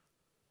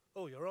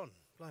Oh, you're on.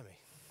 Blimey.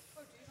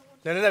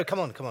 No, come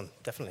on,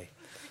 definitely.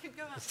 You can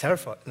go out. It's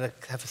terrifying. No,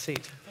 have a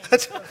seat. I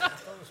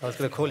was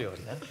going to call you on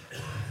that.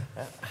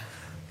 Yeah.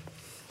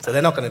 So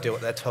they're not going to do what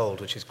they're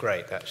told, which is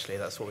great, actually.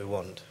 That's what we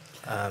want.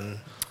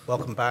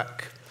 Welcome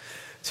back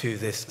to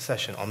this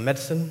session on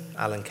medicine.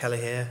 Allan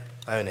Kellehear,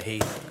 Iona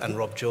Heath, and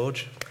Rob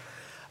George.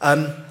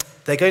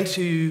 They're going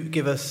to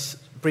give us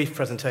brief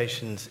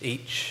presentations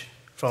each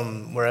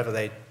from wherever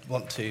they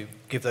want to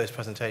give those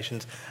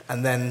presentations,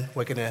 and then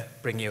we're going to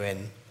bring you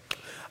in.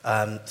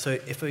 So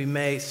if we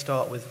may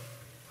start with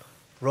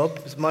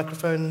Rob. Is the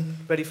microphone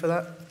ready for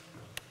that?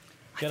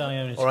 Get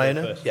Iona to or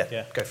Iona? first.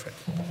 Yeah, go for it.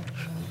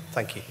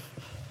 Thank you.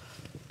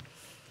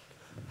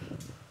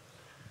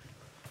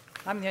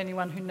 I'm the only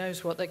one who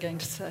knows what they're going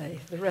to say.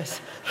 The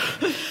rest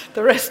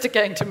are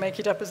going to make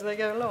it up as they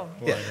go along.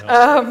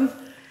 Yeah.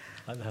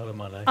 Like the whole of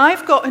my life.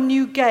 I've got a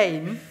new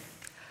game,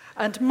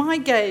 and my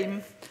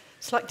game,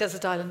 it's like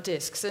Desert Island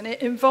Discs, and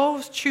it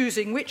involves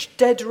choosing which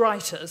dead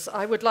writers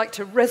I would like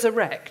to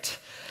resurrect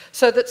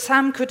so that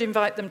Sam could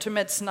invite them to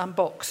Medicine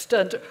Unboxed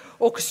and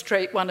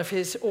orchestrate one of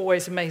his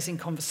always amazing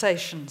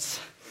conversations.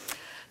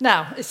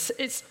 Now,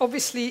 it's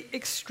obviously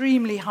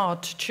extremely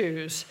hard to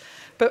choose,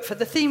 but for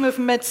the theme of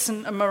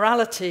medicine and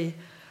morality,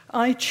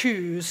 I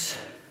choose...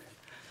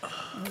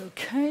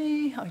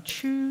 Okay, I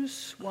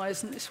choose. Why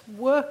isn't this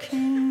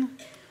working?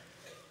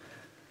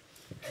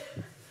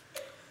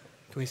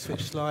 Can we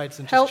switch slides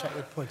and Help. just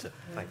check the pointer?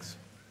 Thanks.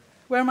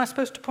 Where am I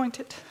supposed to point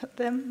it at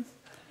them?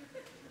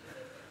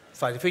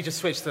 Fine, if we just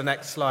switch to the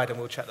next slide and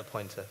we'll check the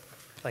pointer.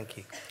 Thank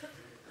you.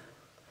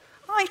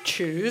 I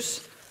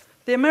choose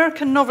the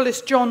American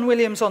novelist John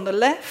Williams on the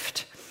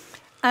left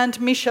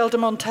and Michel de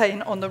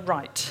Montaigne on the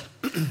right.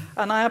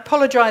 And I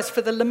apologize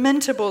for the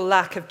lamentable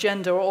lack of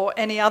gender or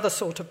any other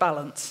sort of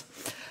balance.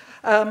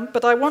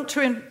 But I want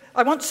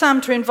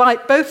Sam to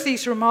invite both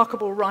these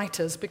remarkable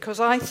writers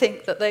because I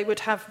think that they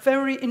would have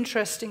very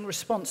interesting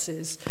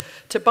responses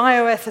to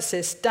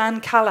bioethicist Dan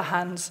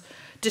Callahan's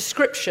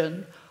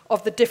description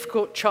of the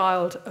difficult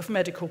child of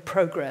medical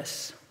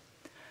progress.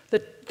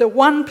 The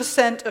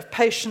 1% of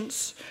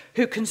patients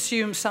who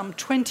consume some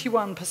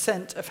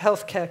 21% of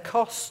healthcare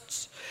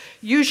costs,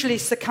 usually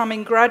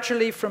succumbing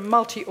gradually from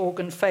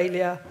multi-organ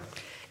failure,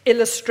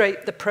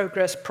 illustrate the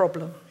progress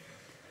problem.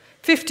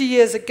 50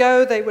 years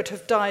ago, they would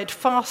have died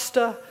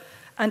faster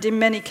and in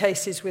many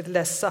cases with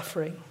less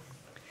suffering.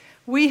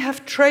 We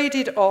have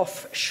traded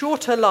off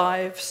shorter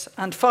lives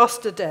and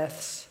faster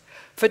deaths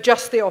for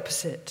just the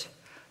opposite,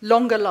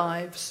 longer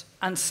lives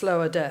and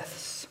slower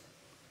deaths.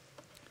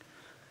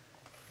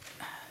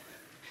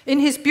 In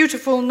his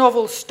beautiful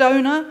novel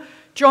Stoner,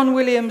 John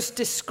Williams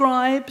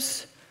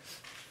describes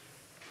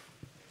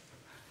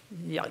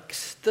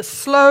the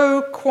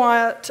slow,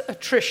 quiet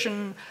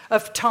attrition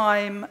of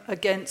time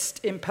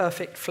against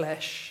imperfect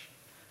flesh.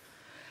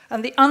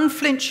 And the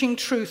unflinching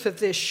truth of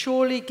this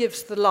surely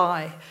gives the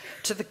lie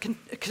to the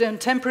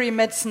contemporary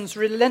medicine's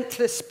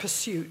relentless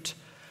pursuit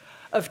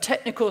of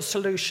technical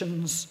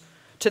solutions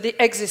to the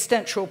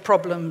existential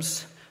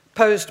problems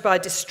posed by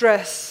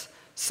distress,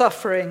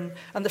 suffering,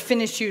 and the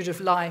finitude of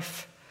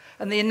life,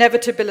 and the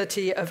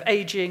inevitability of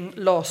aging,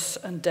 loss,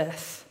 and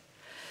death.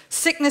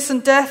 Sickness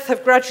and death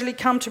have gradually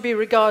come to be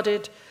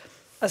regarded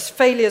as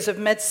failures of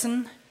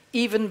medicine,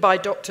 even by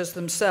doctors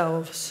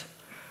themselves,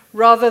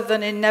 rather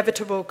than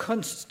inevitable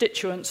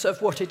constituents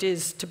of what it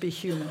is to be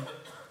human.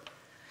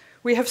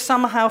 We have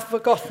somehow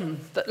forgotten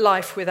that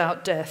life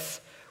without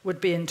death would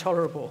be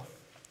intolerable.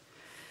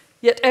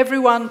 Yet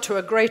everyone, to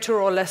a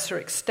greater or lesser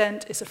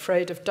extent, is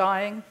afraid of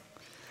dying,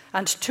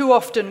 and too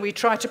often we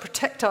try to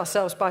protect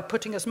ourselves by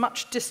putting as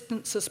much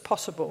distance as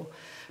possible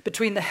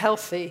between the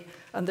healthy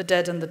and the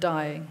dead and the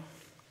dying.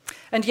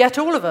 And yet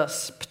all of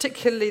us,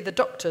 particularly the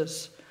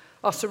doctors,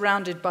 are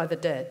surrounded by the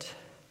dead.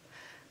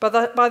 By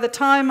the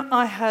time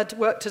I had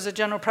worked as a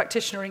general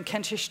practitioner in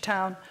Kentish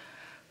Town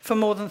for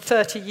more than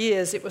 30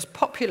 years, it was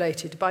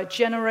populated by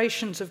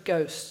generations of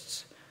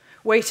ghosts,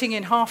 waiting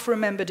in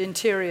half-remembered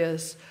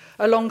interiors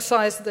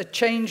alongside the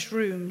changed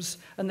rooms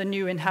and the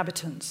new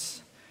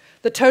inhabitants.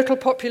 The total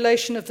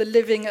population of the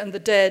living and the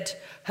dead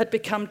had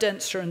become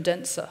denser and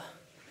denser.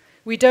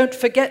 We don't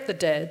forget the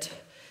dead,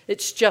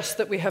 it's just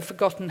that we have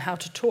forgotten how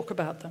to talk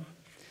about them.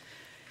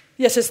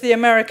 Yet, as the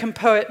American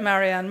poet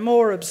Marianne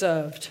Moore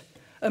observed,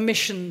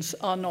 omissions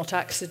are not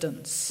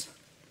accidents.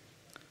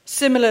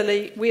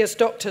 Similarly, we as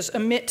doctors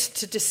omit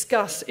to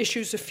discuss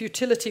issues of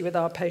futility with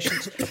our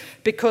patients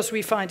because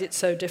we find it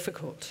so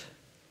difficult.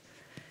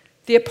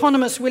 The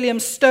eponymous William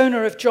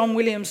Stoner of John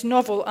Williams'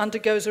 novel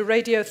undergoes a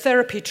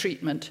radiotherapy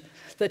treatment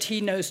that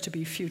he knows to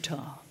be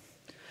futile.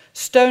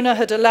 Stoner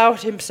had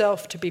allowed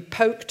himself to be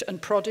poked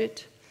and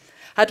prodded,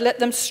 had let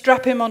them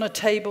strap him on a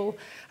table,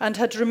 and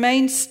had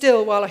remained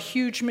still while a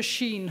huge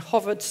machine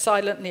hovered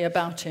silently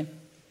about him.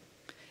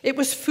 It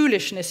was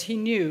foolishness, he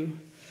knew,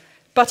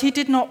 but he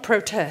did not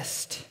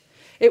protest.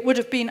 It would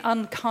have been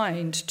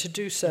unkind to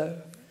do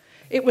so.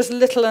 It was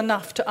little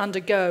enough to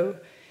undergo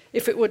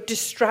if it would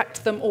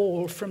distract them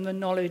all from the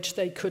knowledge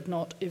they could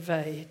not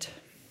evade.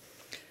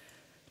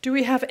 Do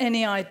we have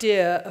any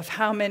idea of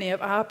how many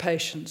of our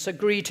patients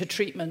agree to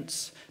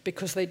treatments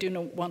because they do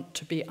not want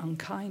to be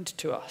unkind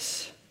to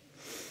us?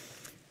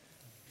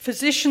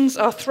 Physicians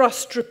are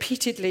thrust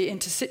repeatedly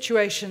into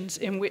situations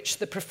in which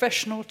the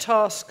professional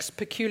tasks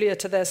peculiar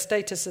to their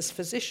status as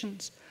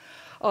physicians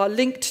are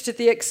linked to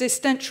the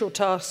existential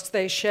tasks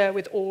they share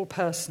with all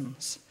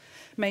persons,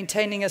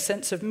 maintaining a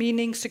sense of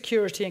meaning,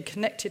 security, and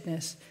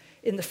connectedness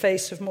in the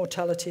face of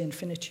mortality and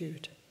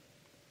finitude.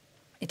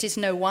 It is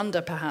no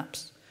wonder,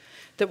 perhaps,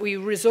 that we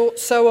resort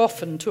so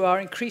often to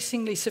our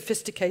increasingly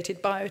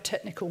sophisticated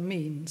biotechnical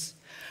means,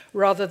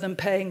 rather than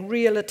paying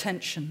real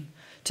attention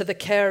to the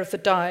care of the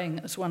dying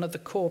as one of the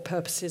core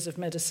purposes of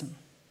medicine.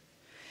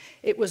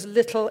 It was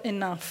little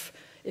enough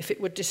if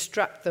it would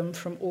distract them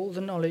from all the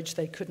knowledge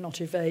they could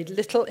not evade,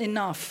 little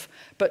enough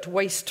but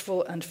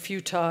wasteful and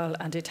futile,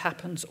 and it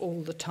happens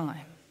all the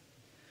time.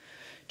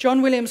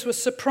 John Williams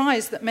was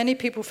surprised that many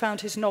people found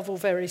his novel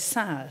very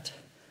sad.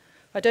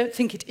 I don't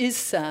think it is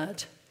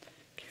sad.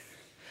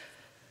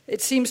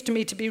 It seems to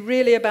me to be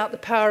really about the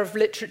power of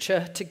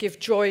literature to give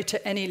joy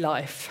to any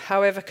life,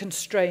 however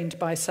constrained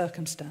by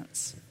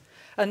circumstance.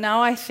 And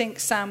now I think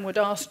Sam would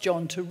ask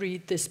John to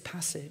read this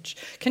passage.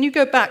 Can you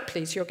go back,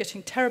 please? You're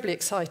getting terribly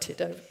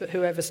excited,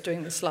 whoever's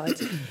doing the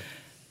slides.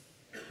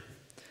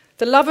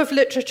 The love of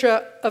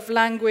literature, of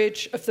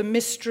language, of the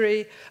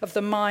mystery, of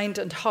the mind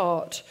and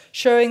heart,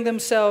 showing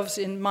themselves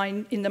in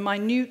the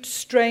minute,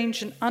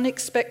 strange and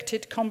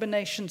unexpected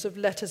combinations of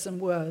letters and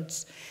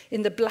words,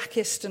 in the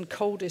blackest and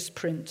coldest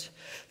print.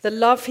 The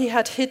love he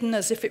had hidden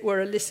as if it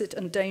were illicit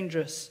and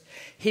dangerous,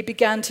 he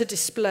began to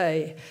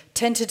display,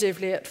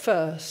 tentatively at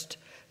first,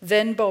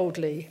 then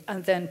boldly,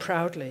 and then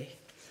proudly.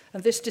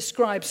 And this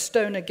describes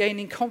Stoner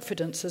gaining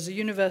confidence as a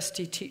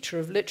university teacher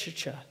of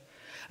literature.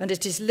 And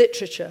it is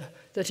literature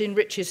that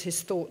enriches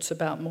his thoughts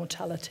about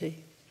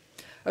mortality.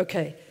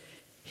 Okay,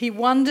 he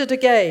wondered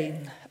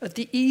again at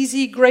the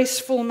easy,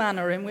 graceful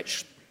manner in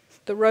which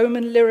the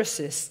Roman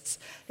lyricists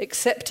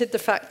accepted the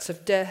facts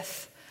of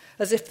death,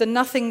 as if the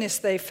nothingness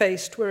they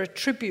faced were a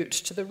tribute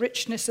to the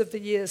richness of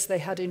the years they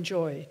had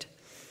enjoyed.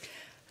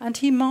 And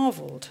he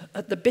marveled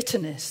at the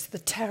bitterness, the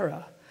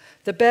terror,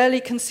 the barely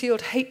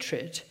concealed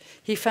hatred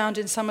he found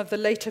in some of the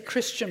later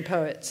Christian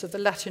poets of the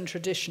Latin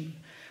tradition,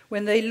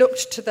 when they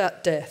looked to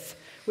that death,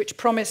 which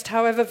promised,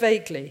 however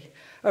vaguely,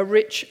 a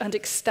rich and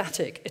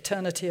ecstatic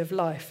eternity of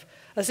life,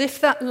 as if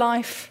that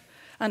life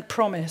and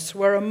promise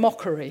were a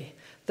mockery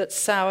that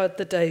soured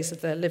the days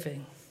of their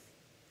living.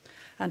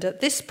 And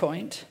at this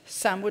point,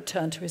 Sam would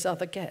turn to his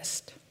other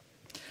guest.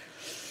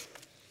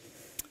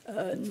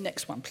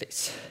 Next one,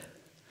 please.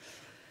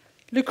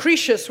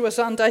 Lucretius was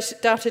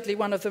undoubtedly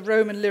one of the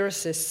Roman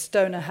lyricists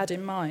Stoner had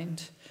in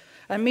mind,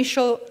 and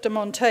Michel de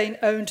Montaigne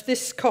owned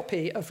this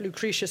copy of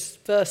Lucretius'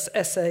 verse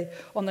essay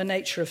on the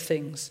nature of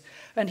things,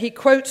 and he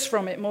quotes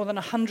from it more than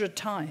 100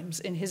 times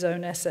in his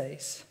own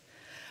essays.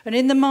 And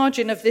in the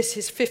margin of this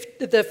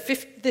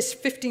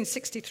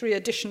 1563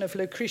 edition of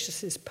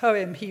Lucretius'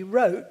 poem, he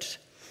wrote,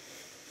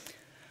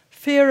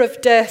 "Fear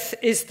of death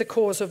is the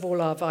cause of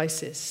all our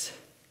vices."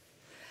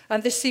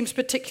 And this seems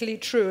particularly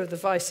true of the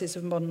vices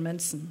of modern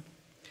medicine,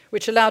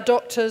 which allow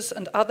doctors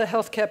and other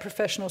healthcare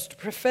professionals to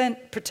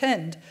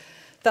pretend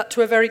that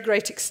to a very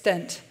great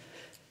extent,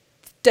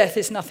 death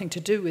is nothing to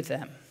do with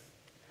them.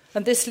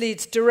 And this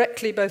leads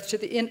directly both to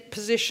the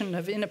imposition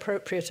of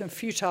inappropriate and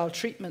futile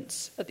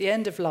treatments at the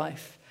end of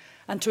life,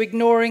 and to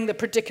ignoring the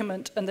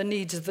predicament and the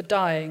needs of the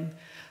dying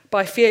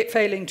by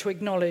failing to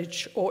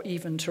acknowledge or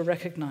even to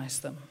recognize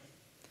them.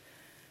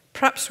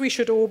 Perhaps we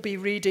should all be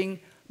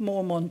reading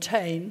more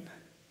Montaigne.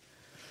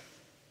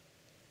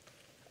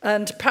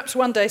 And perhaps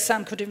one day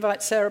Sam could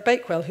invite Sarah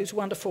Bakewell, whose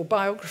wonderful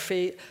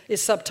biography is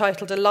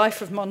subtitled A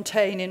Life of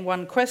Montaigne in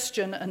One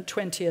Question and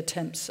 20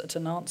 Attempts at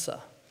an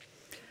Answer.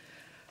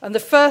 And the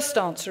first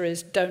answer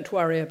is, don't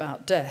worry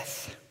about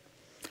death.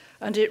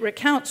 And it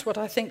recounts what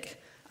I think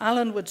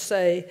Allan would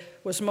say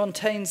was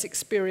Montaigne's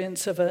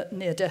experience of a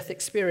near-death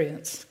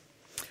experience.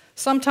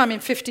 Sometime in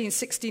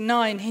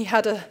 1569, he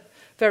had a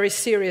very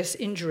serious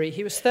injury.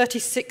 He was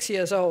 36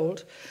 years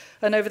old,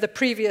 and over the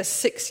previous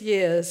 6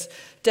 years,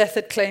 death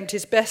had claimed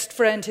his best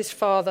friend, his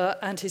father,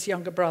 and his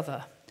younger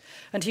brother.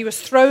 And he was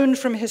thrown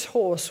from his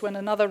horse when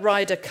another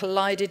rider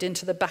collided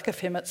into the back of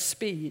him at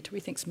speed. We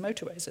think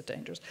motorways are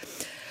dangerous.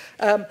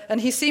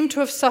 And he seemed to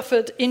have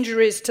suffered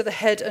injuries to the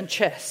head and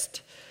chest.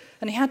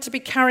 And he had to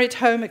be carried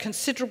home a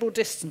considerable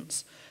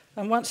distance.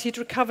 And once he'd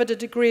recovered a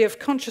degree of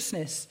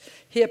consciousness,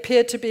 he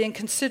appeared to be in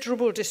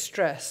considerable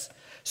distress,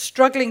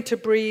 struggling to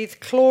breathe,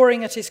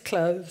 clawing at his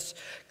clothes,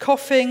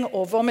 coughing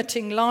or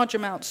vomiting large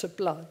amounts of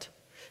blood.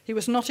 He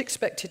was not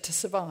expected to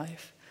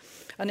survive.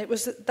 And it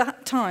was at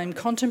that time,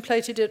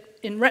 contemplated it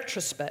in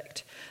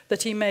retrospect,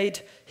 that he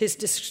made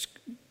his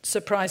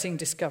surprising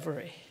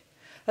discovery.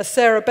 As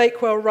Sarah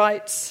Bakewell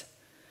writes,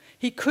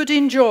 he could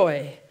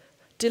enjoy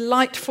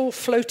delightful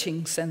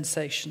floating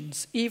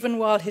sensations, even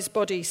while his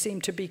body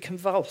seemed to be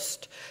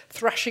convulsed,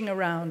 thrashing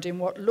around in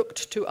what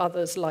looked to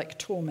others like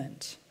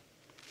torment.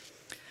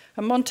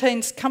 And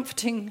Montaigne's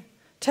comforting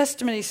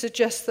testimony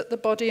suggests that the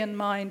body and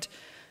mind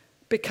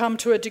become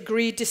to a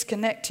degree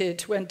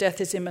disconnected when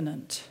death is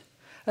imminent.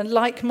 And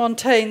like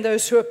Montaigne,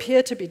 those who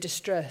appear to be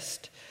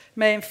distressed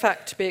may in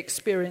fact be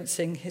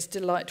experiencing his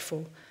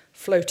delightful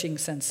floating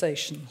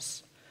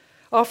sensations.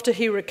 After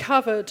he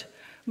recovered,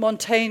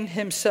 Montaigne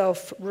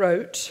himself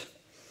wrote,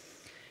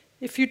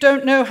 "If you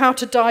don't know how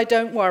to die,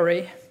 don't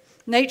worry.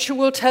 Nature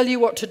will tell you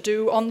what to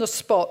do on the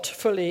spot,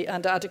 fully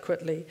and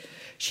adequately.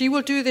 She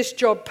will do this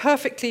job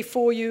perfectly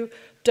for you.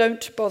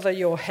 Don't bother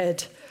your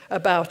head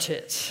about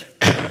it."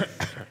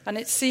 And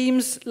it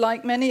seems,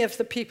 like many of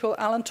the people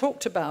Allan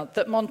talked about,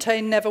 that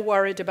Montaigne never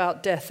worried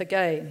about death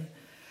again.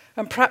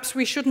 And perhaps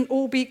we shouldn't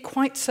all be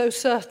quite so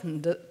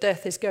certain that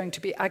death is going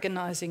to be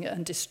agonizing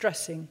and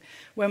distressing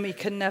when we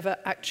can never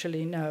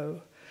actually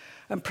know.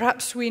 And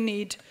perhaps we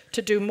need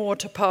to do more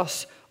to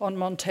pass on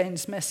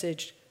Montaigne's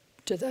message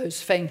to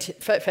those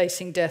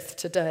facing death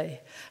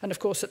today. And of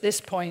course, at this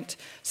point,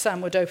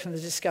 Sam would open the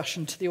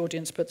discussion to the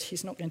audience, but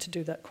he's not going to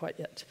do that quite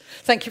yet.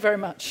 Thank you very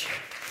much.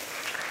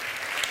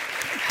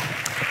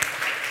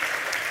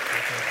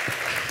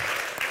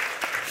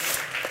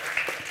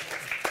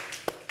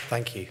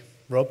 Thank you.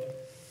 Rob?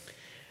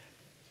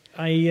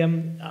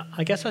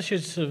 I guess I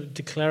should sort of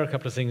declare a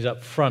couple of things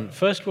up front.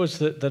 First was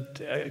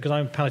that because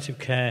I'm a palliative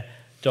care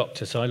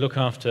doctor, so I look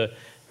after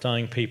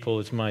dying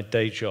people. It's my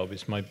day job.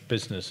 It's my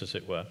business, as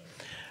it were.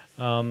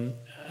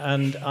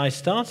 And I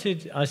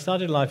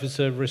started life as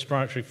a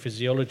respiratory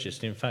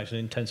physiologist, in fact, an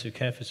intensive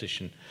care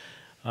physician.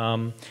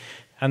 And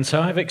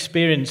so I've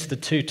experienced the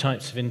two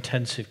types of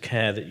intensive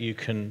care that you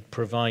can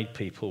provide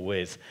people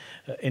with.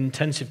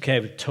 Intensive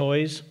care with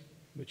toys,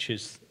 which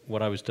is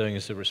what I was doing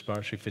as a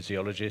respiratory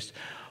physiologist,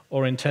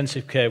 or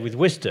intensive care with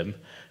wisdom,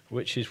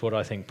 which is what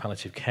I think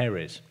palliative care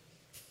is.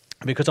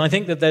 Because I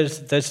think that there's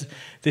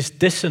this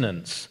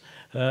dissonance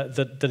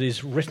that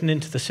is written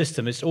into the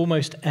system. It's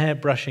almost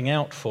airbrushing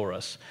out for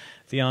us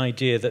the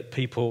idea that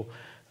people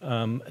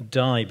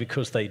die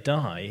because they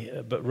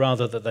die, but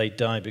rather that they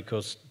die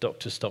because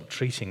doctors stop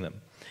treating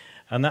them.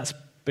 And that's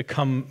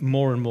become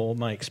more and more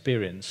my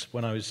experience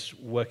when I was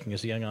working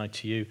as a young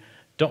ITU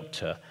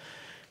doctor.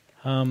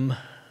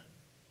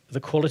 The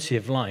quality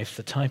of life,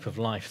 the type of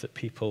life that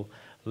people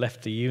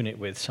left the unit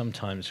with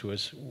sometimes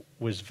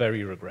was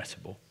very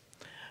regrettable.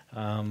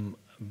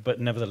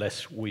 But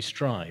nevertheless, we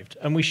strived.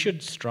 And we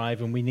should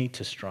strive, and we need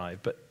to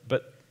strive.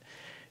 But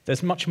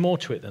there's much more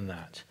to it than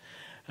that.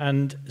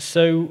 And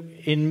so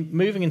in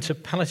moving into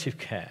palliative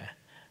care,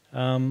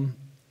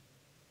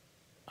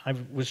 I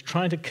was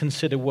trying to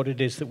consider what it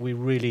is that we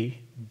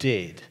really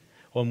did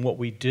and what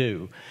we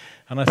do.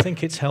 And I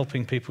think it's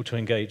helping people to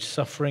engage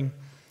suffering,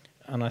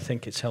 and I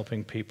think it's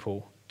helping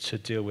people to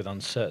deal with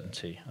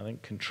uncertainty. I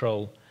think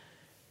control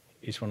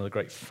is one of the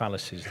great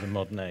fallacies of the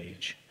modern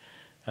age.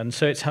 And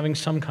so it's having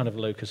some kind of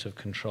locus of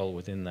control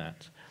within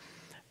that.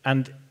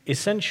 And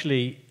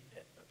essentially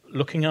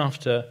looking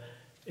after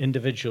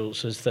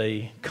individuals as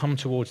they come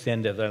towards the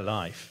end of their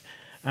life,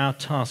 our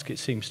task, it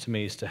seems to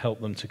me, is to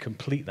help them to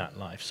complete that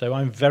life. So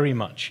I'm very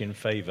much in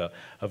favour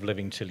of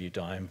living till you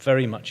die. I'm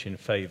very much in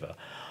favour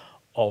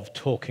of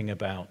talking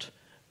about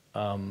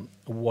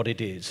what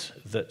it is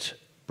that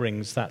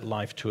brings that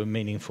life to a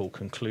meaningful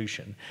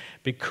conclusion.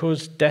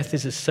 Because death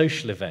is a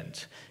social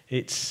event.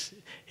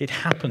 It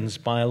happens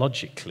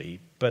biologically,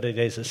 but it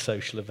is a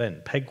social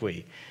event.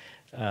 Pegwee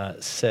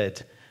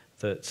said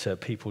that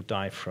people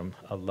die from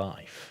a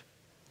life.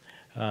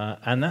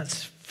 And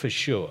that's for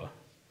sure.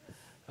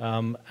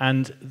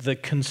 And the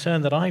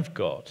concern that I've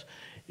got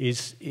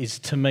is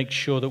to make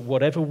sure that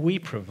whatever we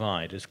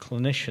provide as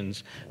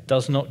clinicians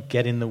does not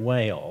get in the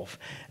way of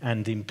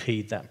and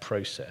impede that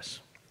process.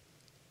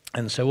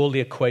 And so all the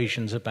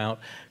equations about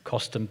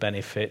cost and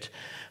benefit,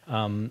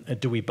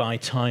 do we buy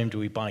time, do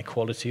we buy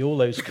quality, all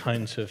those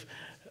kinds of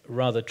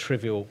rather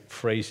trivial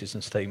phrases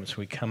and statements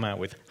we come out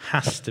with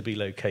has to be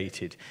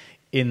located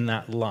in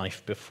that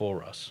life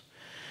before us.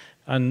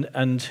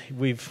 And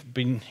we've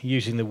been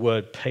using the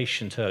word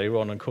patient earlier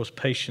on. And of course,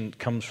 patient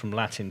comes from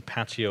Latin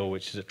patio,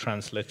 which is a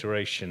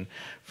transliteration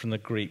from the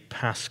Greek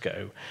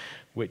pasco,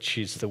 which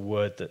is the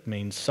word that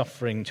means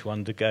suffering, to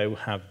undergo,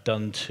 have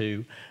done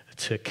to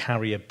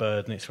carry a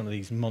burden. It's one of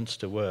these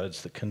monster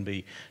words that can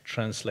be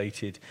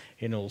translated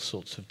in all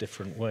sorts of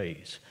different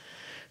ways.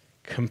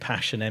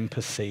 Compassion,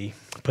 empathy,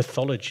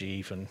 pathology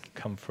even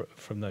come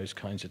from those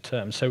kinds of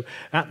terms. So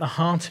at the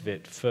heart of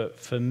it,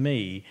 for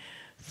me,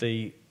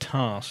 the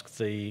task,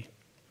 the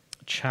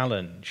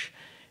challenge,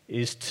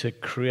 is to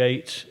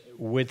create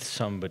with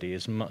somebody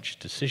as much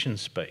decision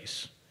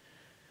space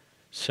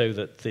so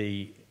that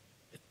the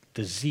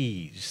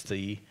disease,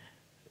 the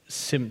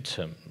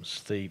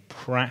symptoms, the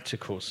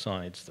practical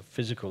sides, the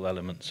physical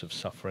elements of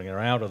suffering are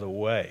out of the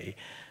way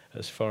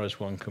as far as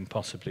one can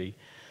possibly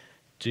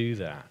do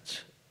that,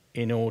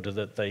 in order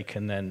that they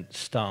can then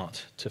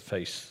start to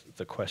face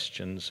the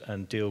questions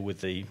and deal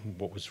with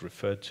what was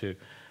referred to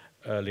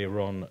earlier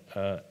on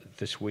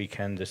this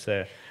weekend as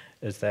their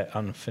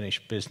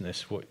unfinished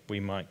business, what we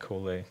might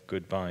call their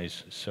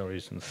goodbyes,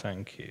 sorries, and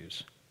thank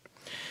yous.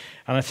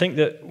 And I think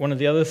that one of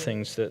the other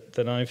things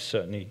that I've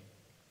certainly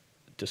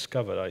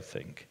discovered, I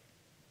think,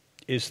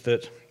 is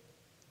that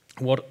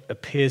what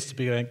appears to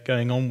be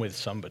going on with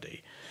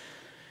somebody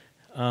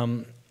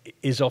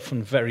is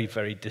often very,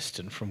 very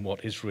distant from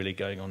what is really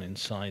going on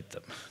inside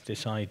them.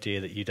 This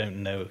idea that you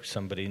don't know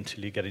somebody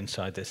until you get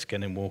inside their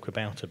skin and walk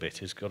about a bit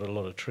has got a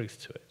lot of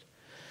truth to it.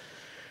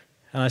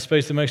 And I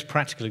suppose the most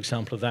practical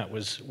example of that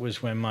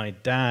was when my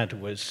dad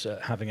was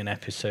having an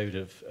episode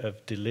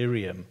of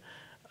delirium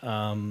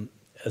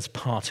as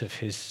part of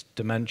his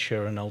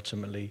dementia and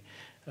ultimately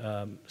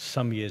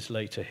some years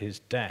later his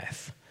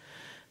death.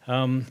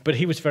 But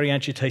he was very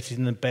agitated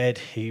in the bed.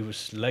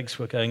 His legs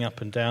were going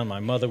up and down.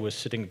 My mother was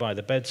sitting by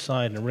the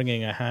bedside and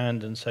wringing her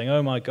hand and saying,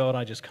 "Oh my God,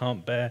 I just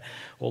can't bear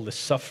all this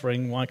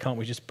suffering. Why can't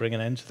we just bring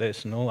an end to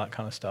this?" and all that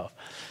kind of stuff.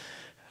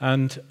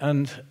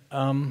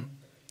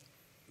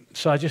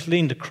 So I just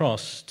leaned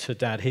across to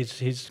Dad.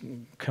 His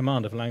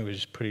command of language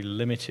is pretty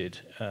limited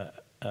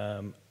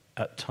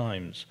at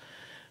times.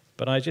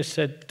 But I just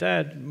said,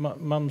 "Dad,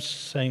 Mum's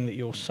saying that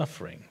you're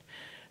suffering."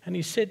 And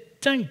he said,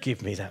 "Don't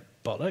give me that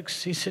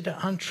bollocks." He said,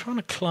 "I'm trying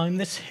to climb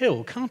this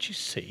hill. Can't you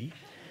see?"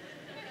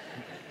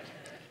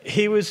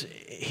 He was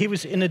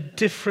in a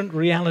different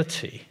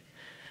reality.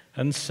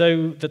 And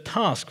so the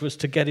task was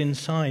to get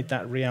inside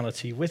that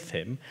reality with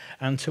him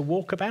and to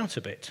walk about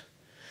a bit.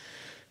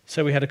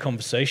 So we had a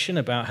conversation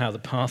about how the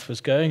path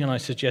was going, and I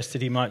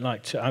suggested he might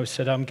like to. I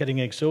said, "I'm getting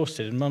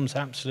exhausted, and Mum's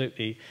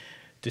absolutely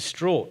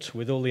distraught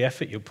with all the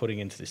effort you're putting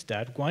into this,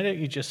 Dad. Why don't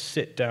you just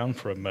sit down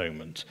for a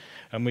moment,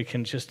 and we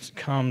can just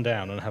calm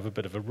down and have a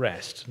bit of a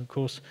rest?" And of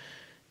course,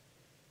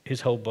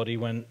 his whole body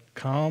went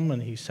calm,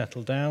 and he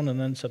settled down, and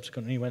then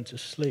subsequently he went to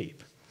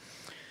sleep.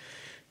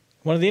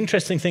 One of the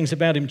interesting things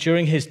about him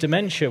during his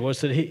dementia was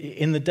that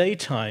in the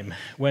daytime,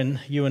 when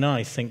you and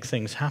I think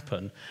things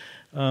happen,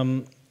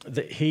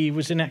 that he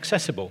was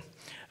inaccessible.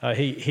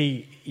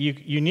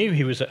 You knew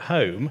he was at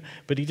home,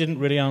 but he didn't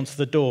really answer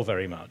the door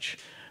very much.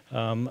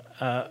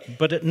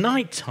 But at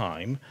night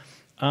time,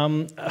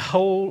 a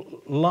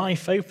whole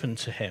life opened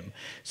to him.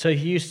 So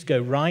he used to go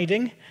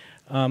riding,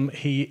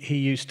 he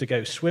used to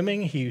go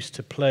swimming, he used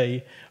to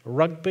play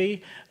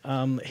rugby,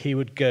 he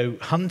would go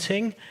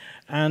hunting,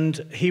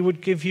 and he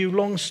would give you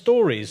long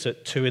stories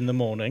at 2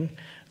 a.m.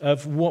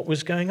 of what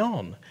was going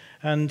on.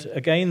 And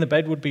again, the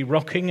bed would be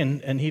rocking,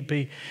 and he'd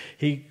be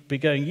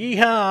going,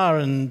 "Yee-haw!"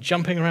 and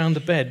jumping around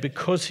the bed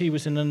because he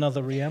was in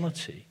another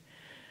reality.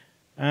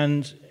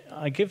 And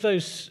I give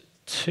those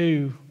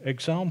two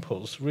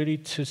examples really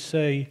to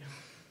say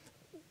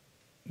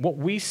what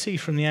we see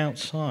from the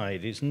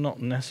outside is not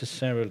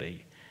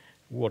necessarily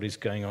what is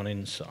going on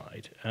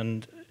inside.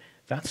 And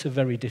that's a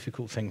very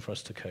difficult thing for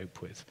us to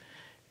cope with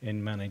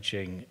in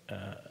managing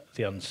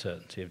the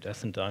uncertainty of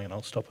death and dying. And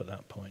I'll stop at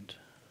that point.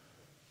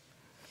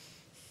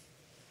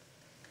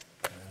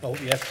 Oh,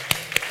 yes.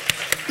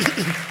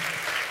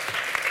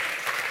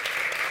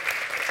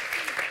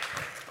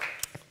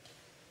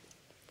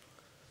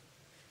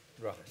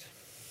 Right.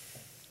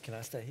 Can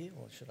I stay here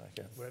or should I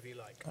go? Wherever you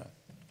like. Oh,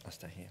 I'll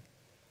stay here.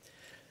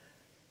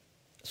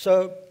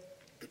 So,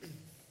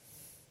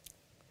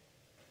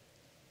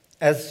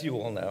 as you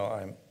all know,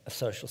 I'm a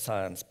social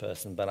science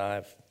person, but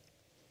I've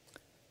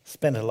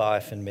spent a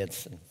life in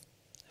medicine,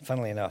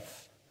 funnily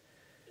enough,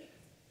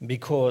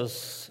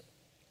 because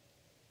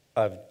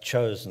I've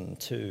chosen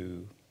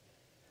to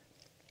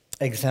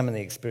examine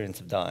the experience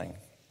of dying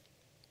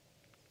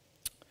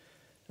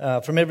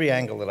from every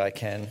angle that I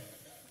can.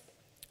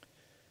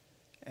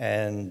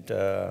 And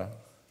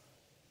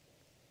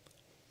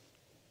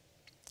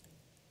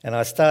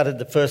I started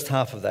the first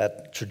half of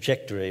that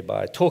trajectory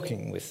by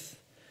talking with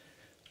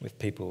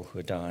people who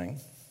are dying.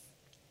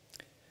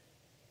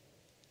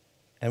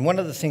 And one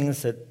of the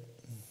things that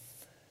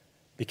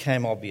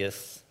became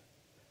obvious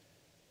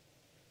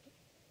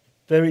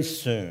very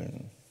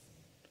soon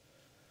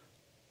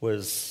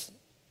was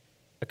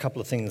a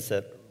couple of things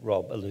that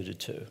Rob alluded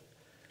to,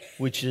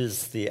 which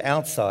is the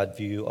outside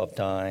view of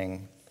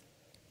dying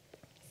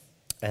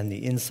and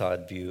the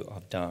inside view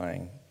of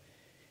dying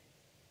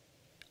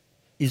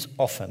is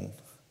often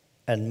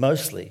and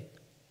mostly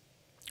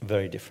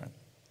very different.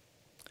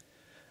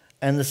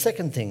 And the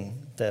second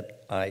thing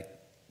that I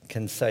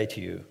can say to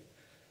you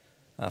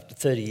after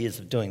 30 years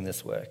of doing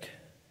this work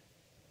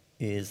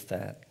is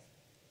that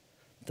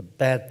the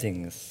bad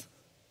things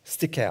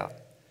stick out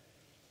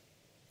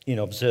in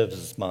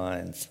observers'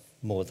 minds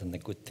more than the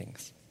good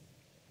things.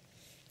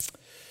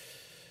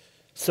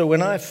 So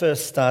when I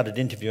first started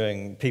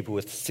interviewing people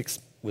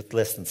with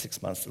less than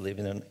 6 months to live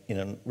in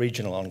a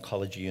regional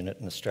oncology unit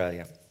in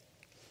Australia,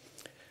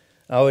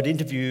 I would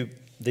interview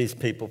these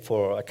people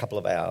for a couple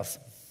of hours.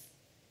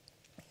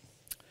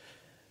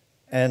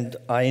 And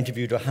I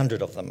interviewed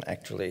 100 of them,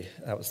 actually.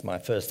 That was my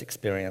first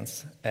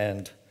experience.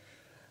 And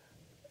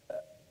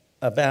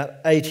about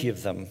 80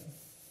 of them,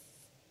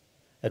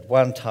 at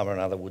one time or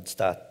another, would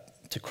start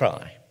to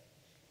cry.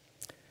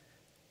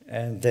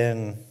 And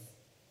then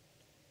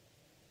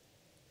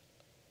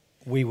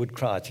we would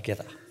cry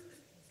together.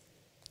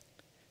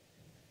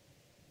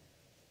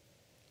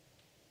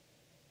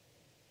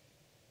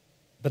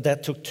 But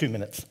that took 2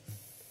 minutes,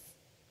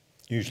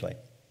 usually.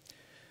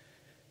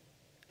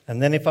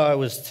 And then if I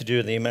was to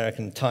do the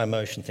American time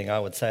motion thing, I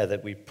would say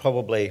that we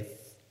probably,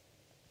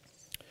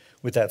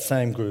 with that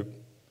same group,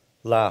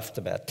 laughed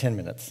about 10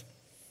 minutes.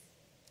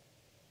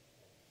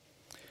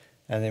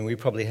 And then we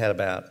probably had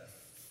about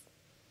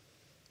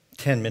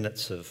 10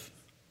 minutes of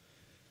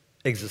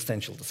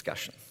existential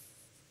discussion,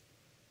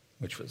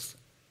 which was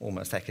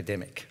almost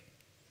academic.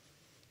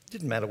 It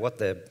didn't matter what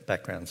their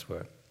backgrounds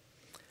were.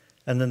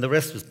 And then the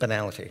rest was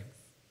banality.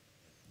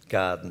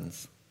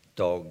 Gardens,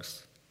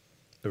 dogs,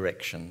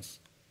 erections,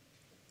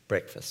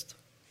 breakfast.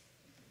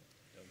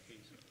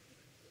 Donkeys.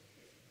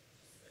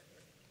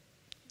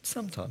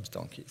 Sometimes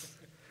donkeys.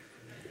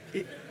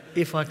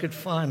 If I could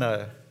find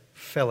a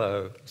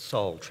fellow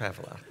soul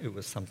traveller, it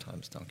was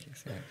sometimes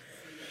donkeys, yeah.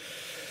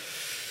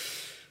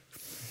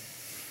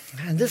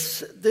 And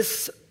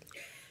this,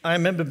 I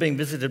remember being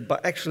visited by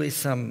actually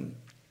some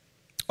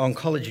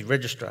oncology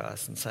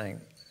registrars and saying,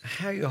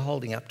 how are you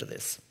holding up to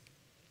this?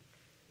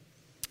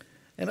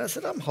 And I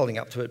said, I'm holding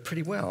up to it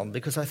pretty well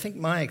because I think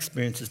my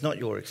experience is not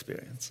your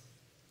experience.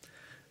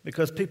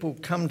 Because people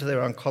come to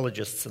their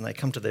oncologists and they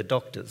come to their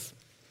doctors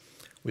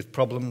with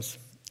problems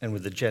and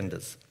with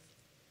agendas.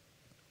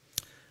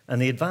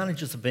 And the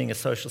advantages of being a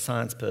social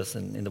science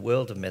person in the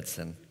world of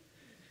medicine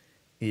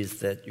is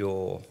that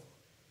you're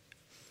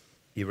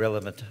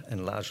irrelevant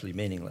and largely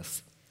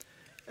meaningless.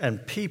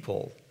 And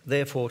people,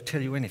 therefore,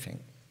 tell you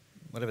anything,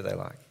 whatever they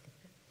like.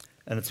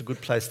 And it's a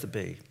good place to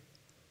be.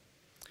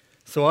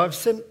 So I've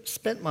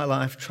spent my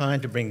life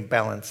trying to bring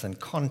balance and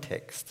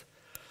context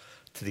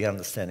to the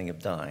understanding of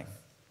dying.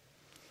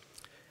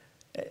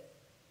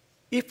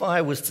 If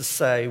I was to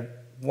say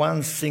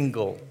one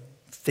single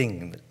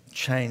thing that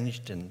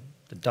changed in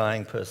the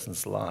dying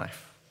person's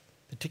life,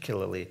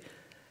 particularly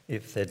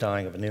if they're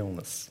dying of an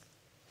illness,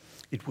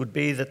 it would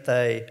be that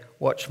they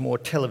watch more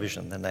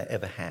television than they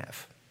ever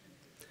have.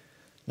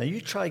 Now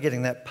you try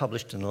getting that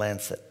published in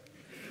Lancet.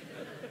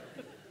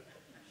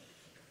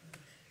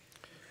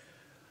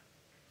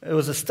 There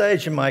was a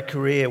stage in my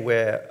career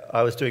where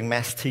I was doing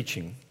maths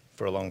teaching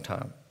for a long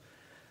time.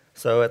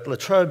 So at La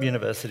Trobe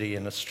University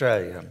in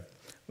Australia,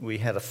 we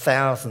had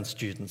 1,000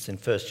 students in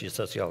first-year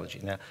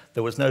sociology. Now,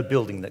 there was no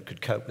building that could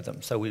cope with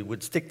them, so we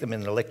would stick them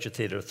in a lecture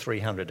theatre of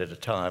 300 at a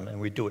time, and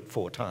we'd do it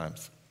 4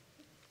 times.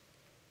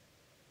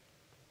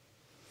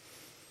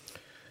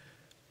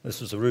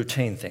 This was a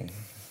routine thing,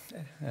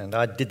 and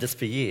I did this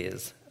for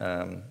years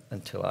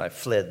until I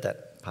fled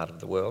that part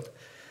of the world.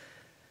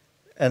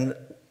 And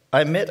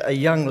I met a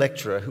young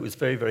lecturer who was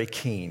very, very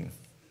keen.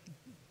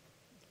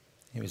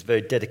 He was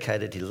very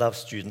dedicated, he loved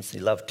students, he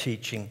loved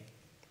teaching.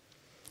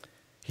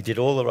 He did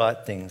all the right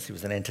things. He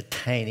was an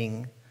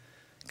entertaining,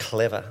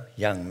 clever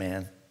young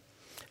man.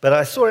 But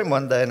I saw him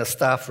one day in a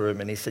staff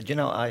room and he said,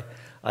 I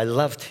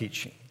love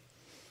teaching,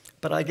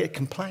 but I get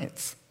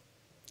complaints.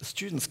 The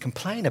students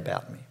complain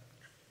about me.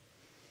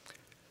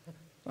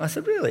 I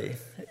said, really?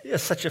 You're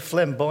such a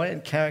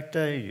flamboyant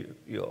character.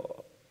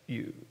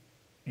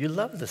 You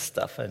love this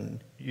stuff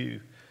and you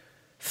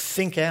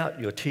think out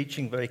your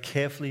teaching very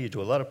carefully. You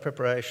do a lot of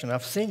preparation.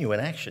 I've seen you in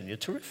action. You're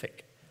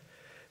terrific.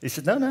 He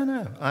said,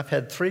 no. I've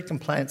had 3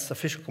 complaints,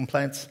 official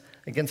complaints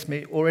against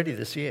me already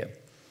this year.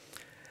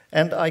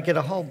 And I get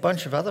a whole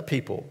bunch of other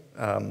people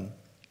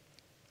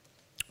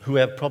who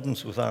have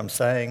problems with what I'm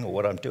saying or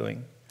what I'm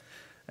doing.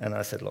 And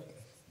I said, look,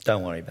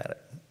 don't worry about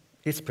it.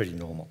 It's pretty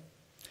normal.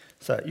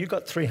 So you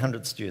got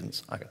 300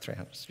 students. I got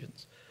 300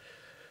 students.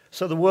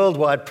 So the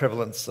worldwide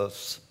prevalence of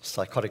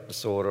psychotic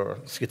disorder or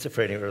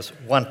schizophrenia is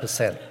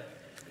 1%.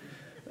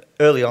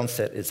 Early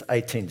onset is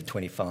 18 to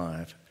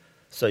 25.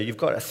 So you've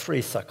got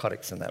 3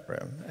 psychotics in that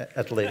room,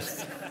 at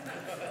least.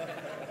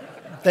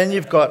 Then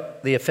you've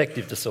got the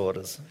affective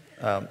disorders.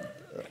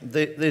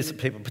 These are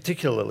people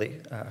particularly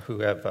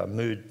who have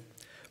mood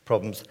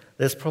problems.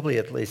 There's probably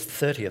at least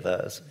 30 of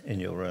those in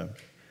your room.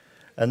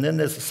 And then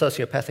there's the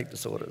sociopathic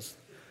disorders.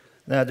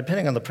 Now,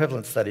 depending on the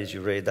prevalence studies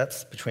you read,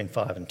 that's between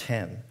 5 and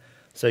 10.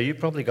 So you've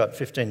probably got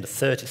 15 to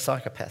 30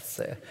 psychopaths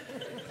there.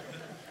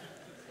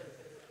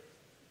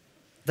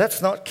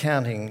 That's not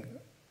counting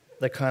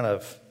the kind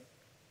of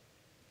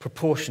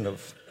proportion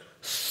of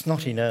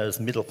snotty-nosed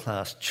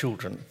middle-class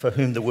children for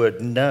whom the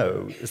word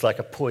no is like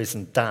a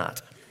poisoned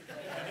dart.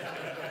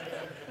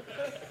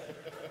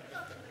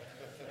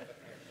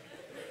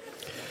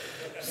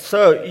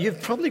 So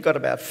you've probably got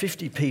about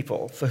 50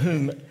 people for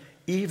whom,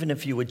 even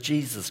if you were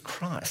Jesus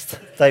Christ,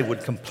 they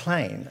would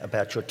complain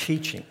about your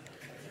teaching.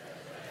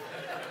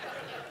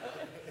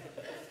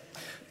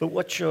 But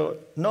what you're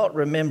not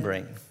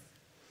remembering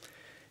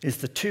is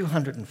the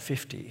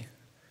 250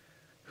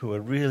 who are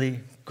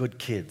really good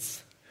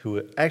kids, who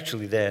are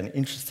actually there and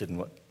interested in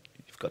what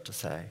you've got to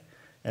say,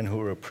 and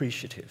who are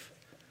appreciative,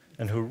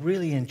 and who are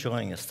really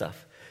enjoying your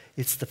stuff.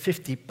 It's the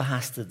 50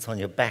 bastards on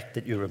your back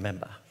that you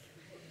remember.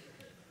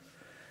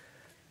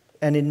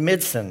 And in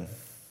medicine,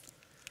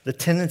 the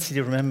tendency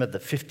to remember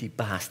the 50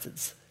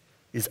 bastards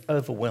is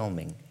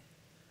overwhelming.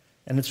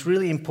 And it's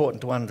really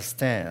important to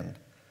understand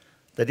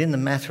that in the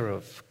matter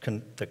of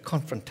the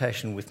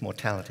confrontation with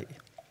mortality,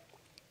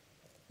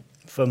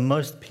 for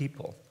most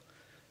people,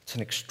 it's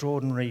an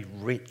extraordinarily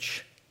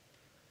rich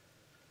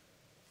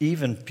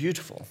even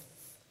beautiful,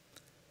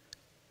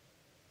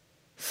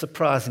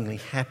 surprisingly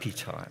happy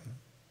time.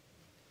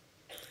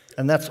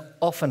 And that's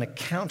often a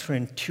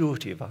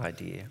counterintuitive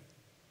idea.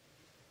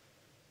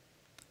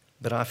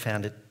 But I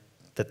found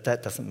that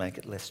doesn't make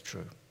it less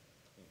true.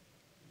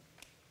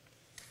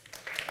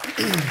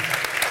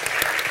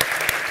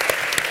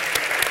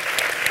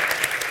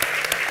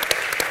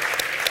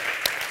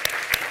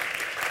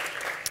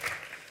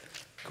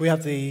 Can we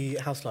have the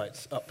house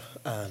lights up,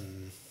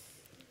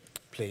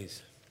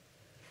 please?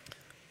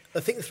 I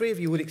think the three of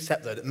you would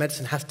accept, though, that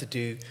medicine has to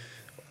do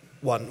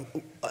one.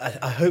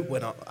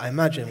 I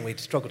imagine we'd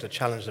struggle to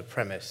challenge the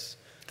premise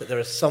that there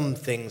are some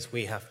things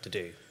we have to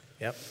do,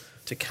 yep,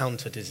 to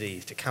counter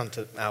disease, to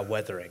counter our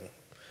weathering.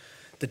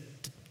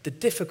 The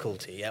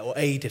difficulty, or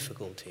a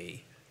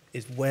difficulty,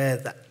 is where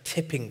that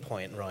tipping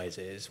point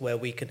rises, where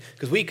we can,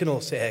 because we can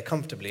all sit here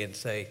comfortably and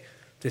say,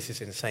 this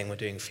is insane, we're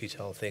doing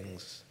futile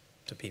things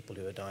to people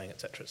who are dying,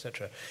 etc.,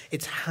 etc.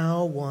 It's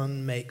how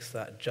one makes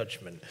that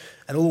judgment.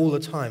 And all the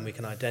time we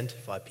can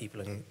identify people,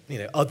 and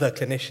other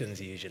clinicians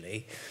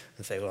usually,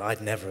 and say, well,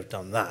 I'd never have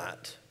done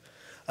that.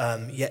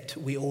 Yet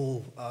we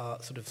all are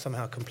sort of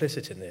somehow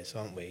complicit in this,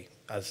 aren't we?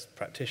 As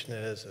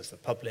practitioners, as the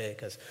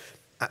public, as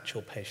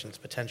actual patients,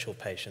 potential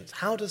patients.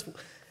 How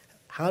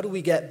do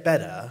we get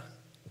better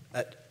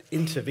at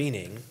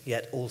intervening,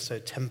 yet also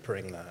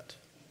tempering that?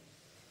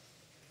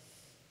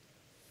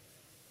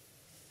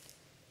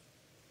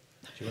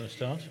 Do you want to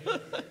start?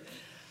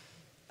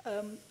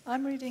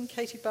 I'm reading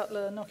Katie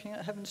Butler, Knocking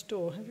at Heaven's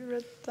Door. Have you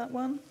read that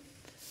one?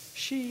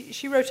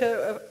 She wrote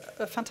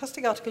a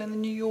fantastic article in the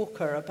New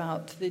Yorker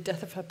about the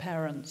death of her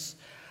parents,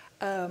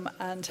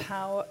 and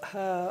how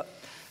her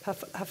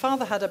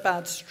father had a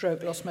bad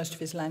stroke, lost most of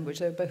his language.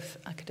 They were both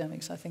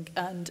academics, I think,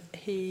 and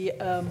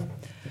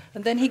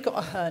then he got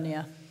a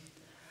hernia.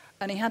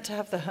 And he had to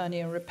have the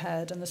hernia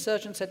repaired, and the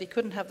surgeon said he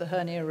couldn't have the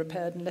hernia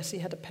repaired unless he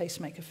had a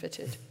pacemaker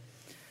fitted.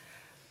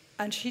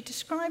 And she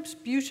describes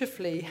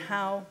beautifully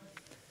how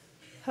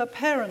her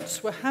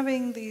parents were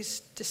having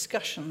these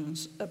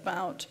discussions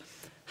about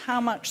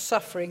how much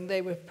suffering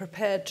they were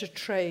prepared to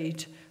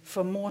trade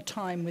for more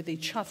time with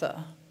each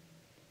other,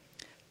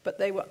 but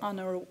they were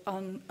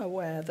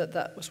unaware that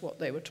that was what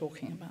they were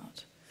talking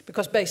about.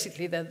 Because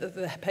basically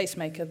the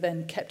pacemaker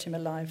then kept him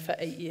alive for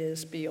 8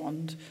 years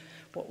beyond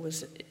what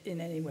was in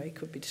any way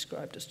could be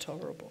described as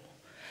tolerable.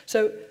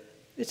 So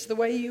it's the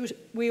way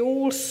we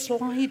all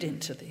slide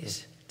into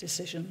these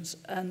decisions,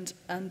 and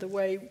the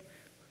way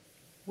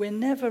we're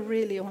never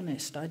really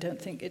honest. I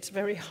don't think it's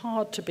very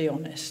hard to be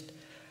honest.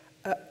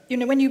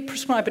 When you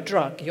prescribe a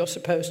drug, you're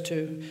supposed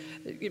to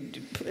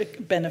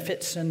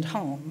benefits and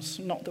harms.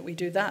 Not that we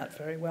do that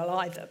very well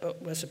either,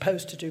 but we're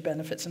supposed to do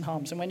benefits and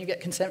harms. And when you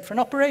get consent for an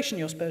operation,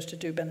 you're supposed to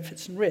do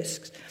benefits and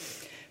risks.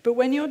 But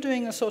when you're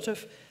doing a sort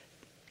of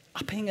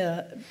upping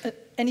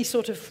any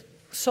sort of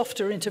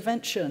softer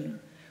intervention,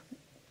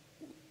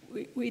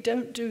 we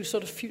don't do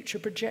sort of future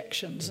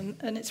projections,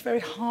 and it's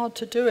very hard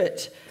to do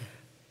it.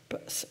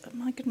 But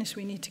my goodness,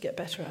 we need to get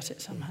better at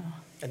it somehow.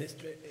 And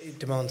it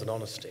demands an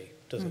honesty,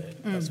 doesn't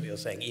it? That's what you're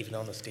saying, even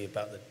honesty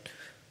about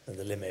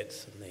the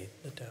limits and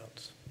the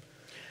doubts.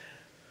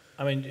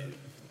 I mean,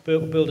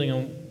 building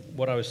on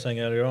what I was saying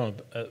earlier on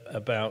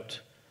about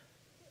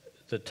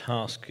the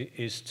task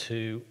is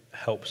to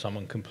help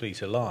someone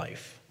complete a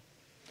life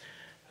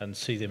and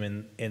see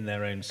them in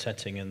their own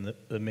setting and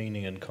the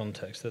meaning and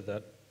context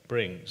that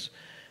brings,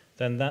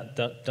 then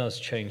that does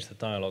change the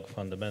dialogue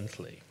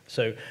fundamentally.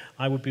 So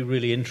I would be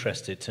really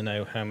interested to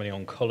know how many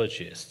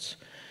oncologists,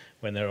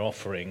 when they're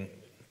offering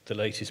the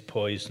latest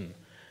poison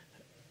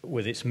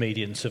with its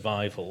median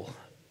survival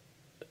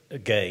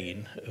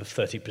gain of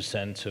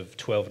 30% of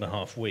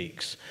 12.5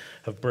 weeks,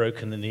 have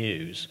broken the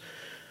news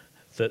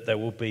that there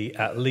will be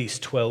at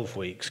least 12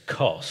 weeks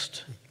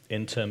cost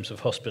in terms of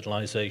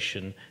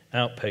hospitalization,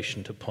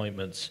 outpatient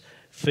appointments,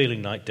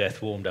 feeling like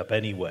death warmed up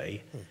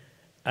anyway,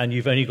 and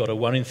you've only got a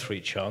 1 in 3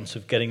 chance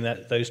of getting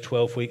those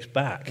 12 weeks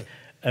back,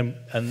 and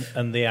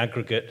the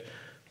aggregate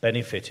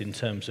benefit in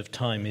terms of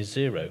time is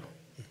 0,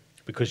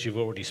 because you've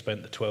already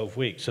spent the 12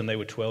 weeks, and they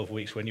were 12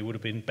 weeks when you would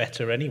have been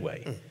better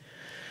anyway.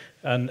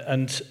 And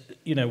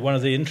one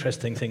of the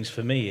interesting things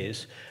for me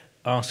is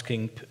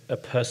asking a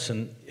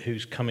person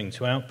who's coming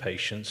to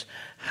outpatients,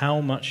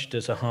 how much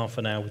does a half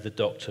an hour with the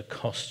doctor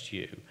cost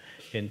you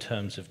in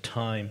terms of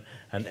time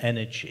and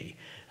energy?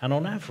 And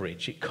on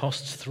average, it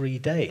costs 3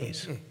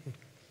 days.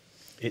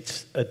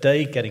 It's a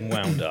day getting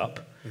wound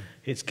up.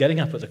 It's getting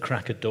up at the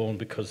crack of dawn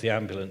because the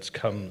ambulance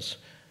comes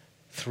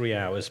 3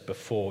 hours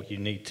before you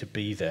need to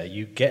be there.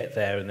 You get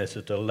there and there's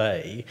a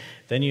delay.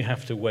 Then you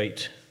have to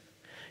wait.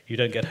 You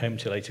don't get home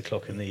till 8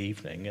 o'clock in the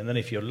evening. And then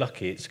if you're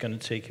lucky, it's going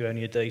to take you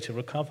only a day to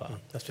recover.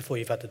 That's before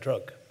you've had the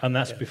drug. And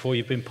that's before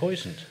you've been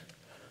poisoned.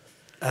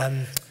 So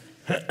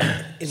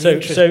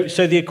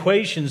the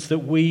equations that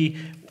we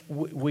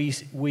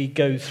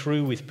go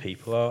through with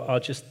people are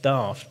just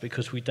daft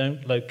because we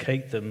don't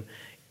locate them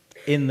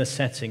in the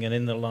setting and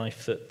in the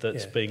life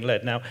that's being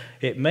led. Now,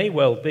 it may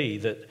well be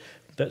that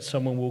that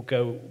someone will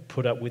go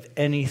put up with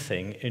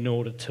anything in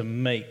order to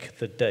make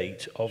the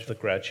date of the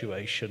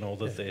graduation or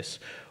the this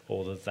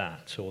or the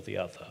that or the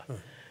other.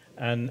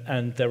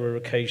 And there are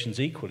occasions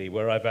equally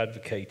where I've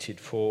advocated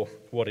for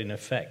what in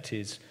effect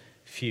is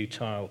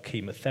futile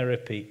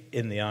chemotherapy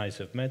in the eyes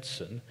of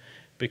medicine,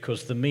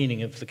 because the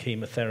meaning of the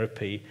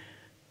chemotherapy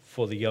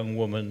for the young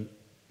woman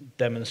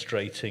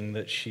demonstrating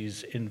that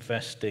she's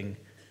investing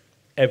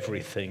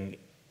everything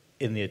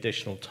in the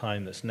additional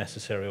time that's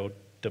necessary or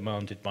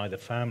demanded by the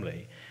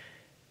family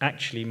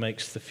actually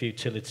makes the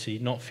futility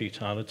not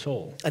futile at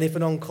all. And if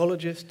an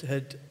oncologist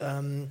had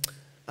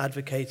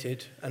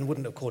advocated, and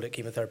wouldn't have called it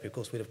chemotherapy, of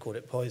course we'd have called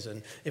it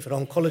poison, if an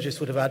oncologist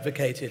would have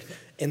advocated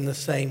in the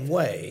same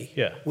way,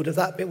 would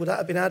that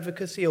have been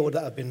advocacy or would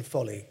that have been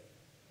folly?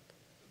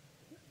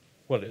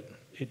 Well,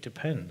 it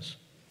depends.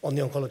 On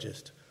the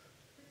oncologist?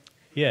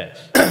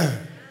 Yes.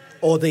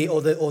 or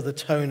the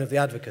tone of the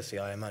advocacy,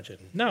 I imagine.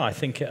 No, I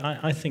think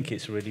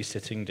it's really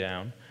sitting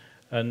down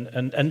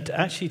and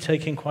actually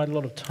taking quite a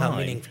lot of time. How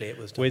meaningfully it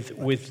was done.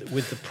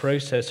 with the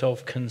process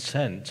of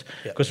consent.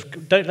 Because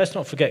let's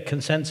not forget,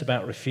 consent's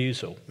about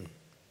refusal.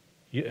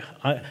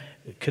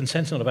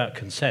 Consent's not about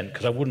consent,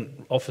 because I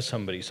wouldn't offer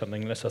somebody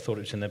something unless I thought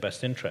it was in their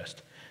best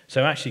interest.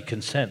 So actually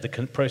consent, the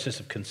process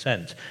of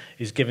consent,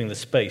 is giving the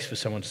space for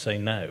someone to say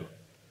no.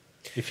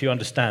 If you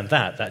understand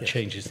that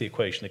changes the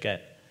equation again.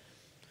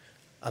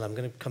 And I'm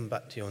going to come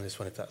back to you on this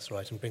one, if that's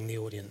right, and bring the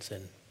audience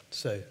in.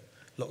 So,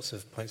 lots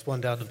of points. One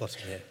down the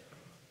bottom here.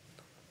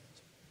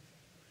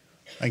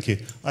 Thank you.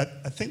 I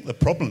think the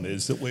problem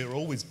is that we're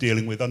always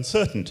dealing with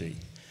uncertainty.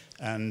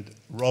 And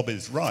Rob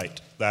is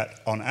right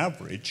that, on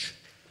average,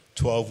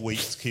 12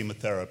 weeks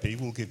chemotherapy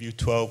will give you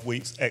 12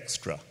 weeks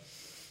extra.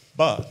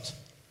 But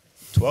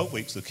 12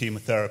 weeks of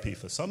chemotherapy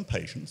for some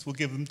patients will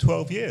give them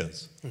 12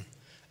 years.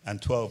 And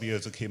 12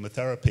 years of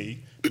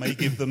chemotherapy may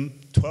give them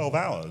 12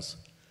 hours.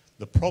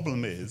 The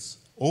problem is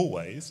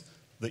always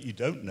that you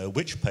don't know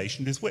which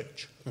patient is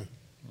which.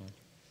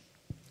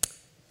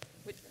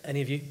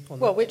 Any of you?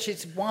 Well, which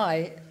is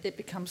why it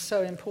becomes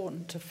so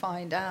important to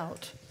find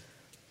out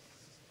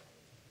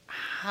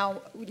how,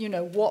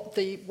 what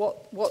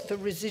the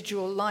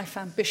residual life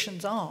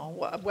ambitions are,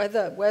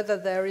 whether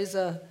there is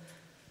there's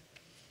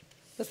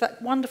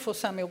that wonderful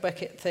Samuel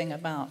Beckett thing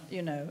about,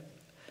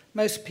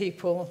 most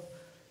people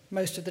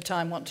most of the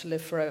time want to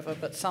live forever,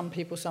 but some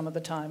people some of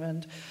the time,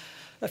 and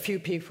a few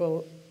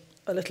people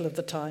a little of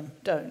the time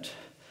don't,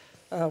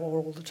 or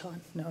all the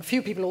time. No, a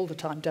few people all the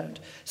time don't.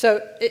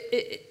 So,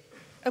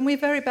 and we're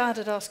very bad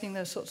at asking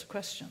those sorts of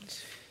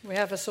questions. We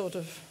have a sort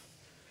of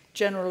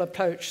general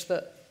approach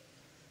that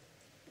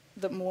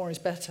more is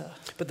better.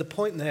 But the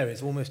point there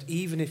is almost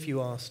even if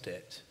you asked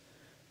it,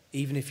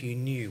 even if you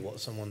knew what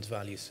someone's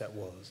value set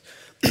was,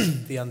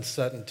 the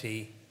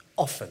uncertainty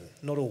often,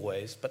 not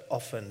always, but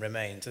often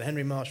remains. And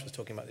Henry Marsh was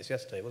talking about this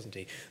yesterday, wasn't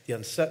he? The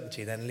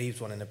uncertainty then leaves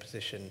one in a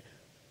position,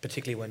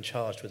 particularly when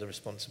charged with a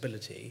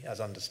responsibility, as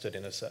understood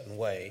in a certain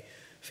way,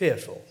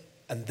 fearful.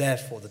 And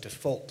therefore the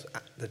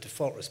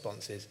default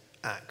response is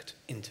act,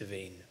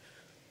 intervene,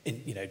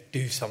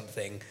 do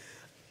something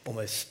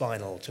almost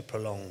spinal to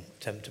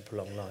attempt to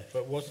prolong life.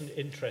 But wasn't it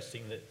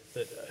interesting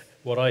that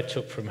what I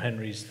took from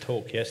Henry's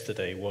talk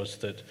yesterday was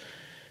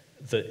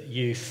that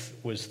youth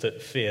was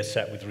that fear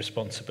sat with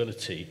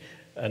responsibility,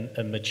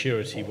 and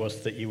maturity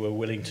was that you were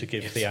willing to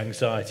give the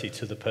anxiety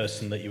to the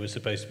person that you were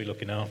supposed to be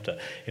looking after.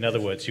 In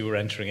other words, you were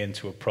entering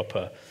into a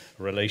proper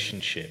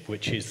relationship,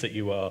 which is that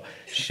you are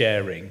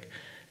sharing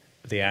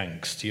the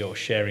angst, you're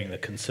sharing the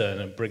concern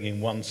and bringing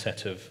one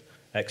set of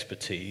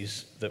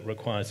expertise that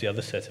requires the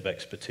other set of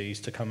expertise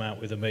to come out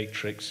with a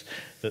matrix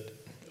that,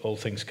 all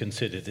things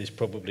considered, is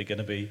probably going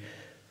to be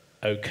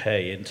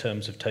okay in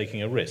terms of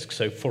taking a risk.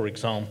 So, for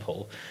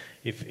example,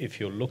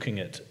 if you're looking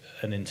at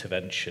an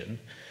intervention,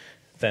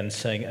 then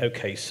saying,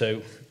 okay,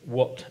 so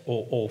what,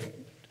 or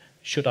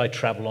should I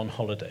travel on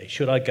holiday?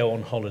 Should I go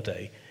on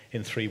holiday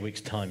in 3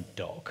 weeks' time,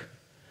 doc?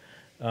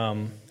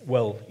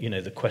 Well,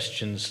 the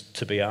questions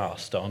to be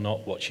asked are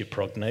not what's your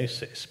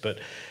prognosis, but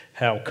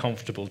how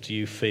comfortable do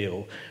you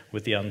feel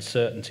with the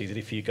uncertainty that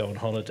if you go on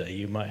holiday,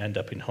 you might end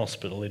up in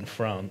hospital in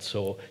France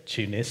or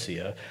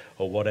Tunisia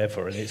or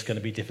whatever, and it's going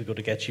to be difficult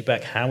to get you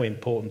back. How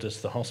important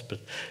does the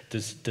hospital,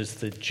 does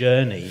the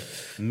journey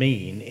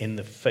mean in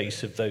the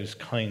face of those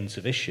kinds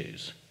of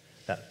issues?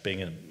 That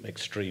being an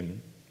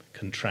extreme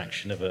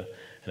contraction of an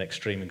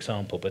extreme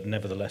example, but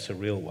nevertheless a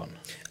real one.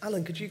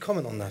 Allan, could you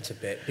comment on that a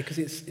bit? Because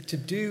it's to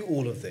do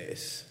all of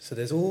this, so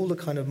there's all the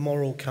kind of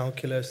moral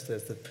calculus,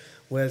 there's the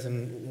where's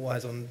and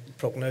why's on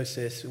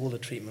prognosis, all the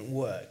treatment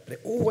work, but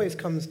it always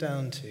comes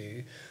down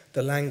to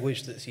the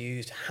language that's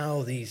used,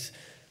 how these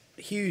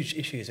huge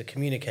issues are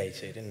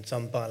communicated in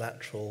some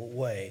bilateral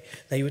way.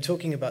 Now, you were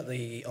talking about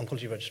the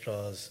oncology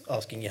registrars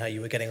asking you how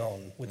you were getting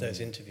on with those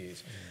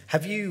interviews.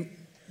 Have you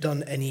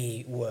done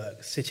any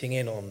work sitting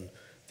in on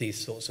these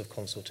sorts of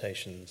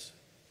consultations?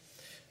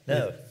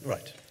 No.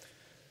 Right.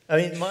 I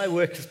mean, my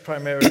work has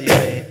primarily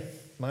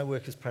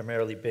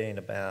been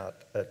about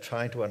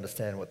trying to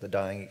understand what the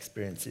dying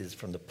experience is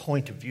from the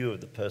point of view of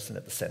the person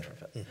at the centre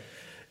of it.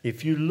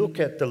 if you look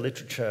at the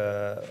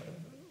literature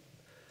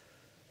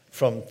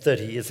from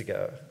 30 years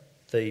ago,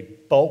 the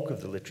bulk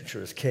of the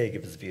literature is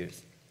caregivers'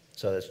 views.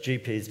 So it's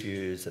GPs'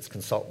 views, it's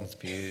consultants'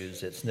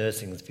 views, it's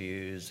nursing's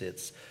views,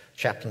 it's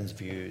chaplains'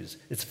 views,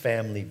 it's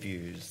family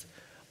views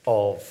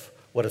of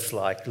what it's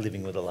like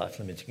living with a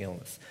life-limiting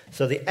illness.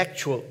 So the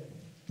actual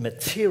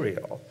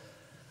material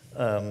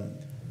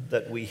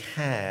that we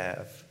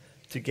have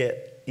to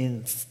get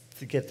an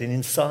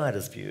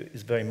insider's view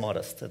is very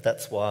modest.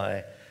 That's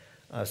why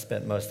I've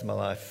spent most of my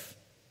life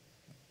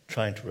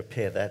trying to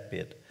repair that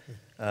bit.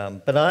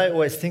 But I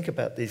always think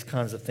about these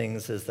kinds of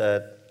things as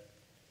that,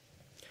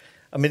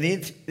 I mean,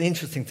 the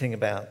interesting thing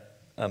about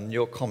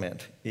your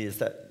comment is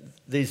that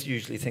these are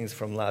usually things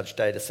from large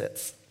data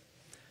sets.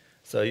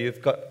 So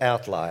you've got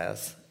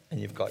outliers and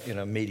you've got,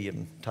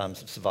 medium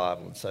times of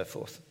survival and so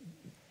forth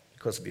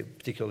because of your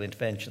particular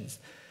interventions.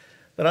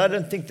 But I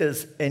don't think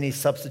there's any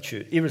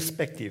substitute,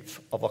 irrespective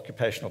of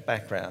occupational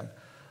background,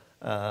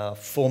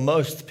 for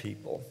most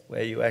people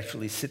where you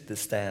actually sit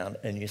this down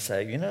and you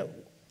say,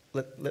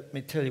 let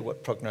me tell you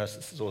what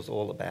prognosis is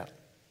all about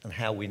and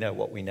how we know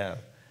what we know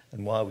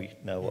and why we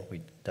know what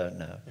we don't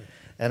know.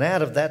 And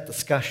out of that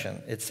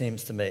discussion, it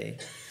seems to me,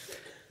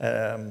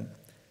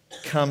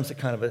 comes a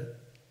kind of a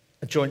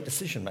joint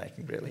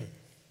decision-making, really.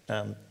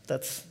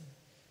 That's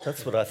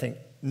what I think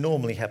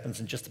normally happens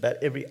in just about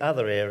every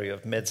other area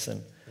of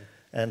medicine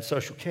and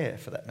social care,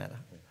 for that matter.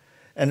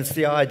 And it's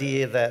the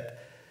idea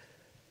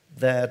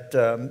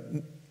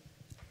that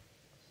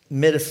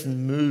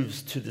medicine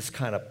moves to this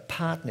kind of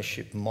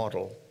partnership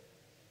model,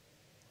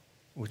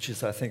 which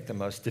is, I think, the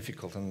most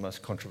difficult and the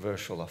most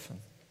controversial often.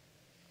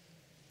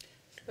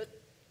 But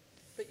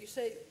you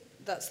say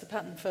that's the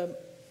pattern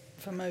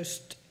for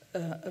most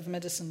of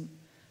medicine,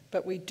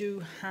 but we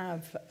do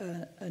have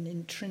an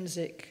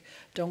intrinsic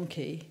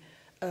donkey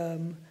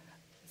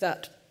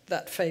that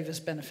favours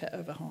benefit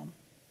over harm,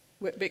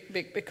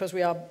 because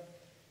we are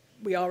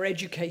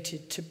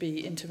educated to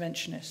be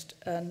interventionist,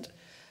 and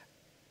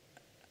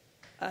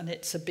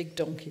it's a big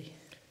donkey.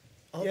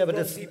 Are the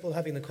wrong people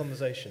having the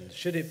conversations?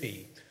 Should it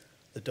be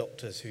the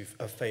doctors who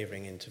are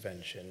favouring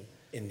intervention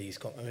in these?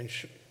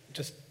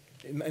 Just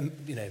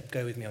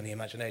go with me on the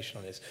imagination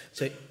on this.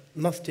 So,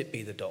 must it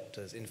be the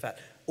doctors? In fact,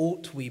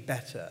 ought we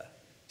better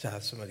to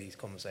have some of these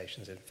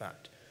conversations? In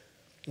fact,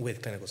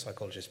 with clinical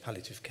psychologists,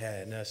 palliative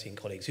care, nursing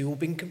colleagues, who will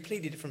bring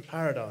completely different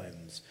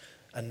paradigms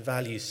and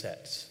value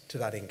sets to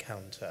that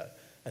encounter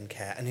and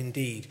care, and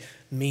indeed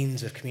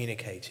means of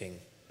communicating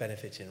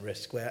benefits and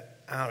risk, where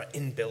our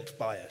inbuilt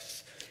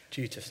bias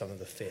due to some of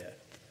the fear.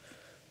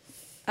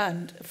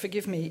 And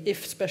forgive me,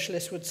 if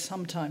specialists would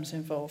sometimes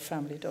involve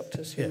family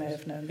doctors who may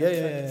have known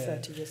them for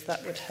 30 years,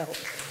 that would help.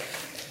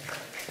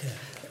 Yeah.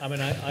 I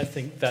mean, I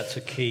think that's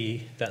a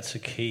key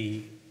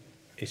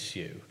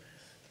issue,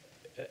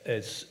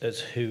 as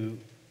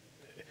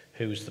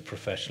who's the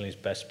professional who's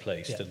best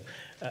placed. Yeah.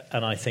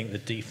 And I think the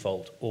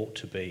default ought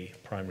to be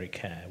primary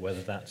care,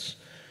 whether that's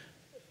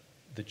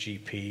the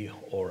GP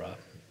or a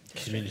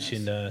community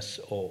nurse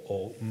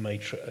or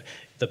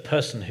the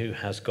person who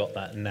has got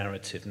that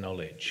narrative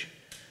knowledge.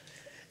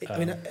 I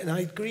mean, and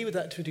I agree with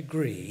that to a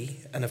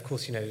degree, and of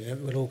course,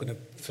 we're all going to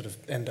sort of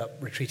end up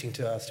retreating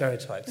to our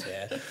stereotypes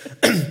here.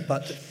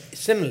 But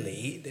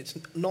similarly, it's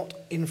not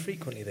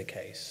infrequently the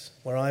case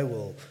where I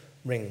will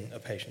ring a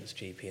patient's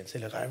GP and say,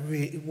 look,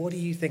 what do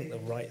you think the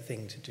right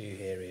thing to do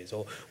here is?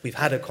 Or we've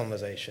had a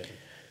conversation.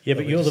 Yeah,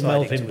 but you're the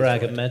Melvin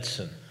Bragg of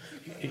medicine.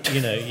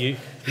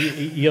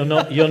 You're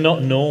not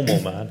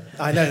normal, man.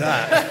 I know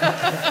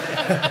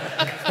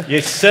that.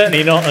 You're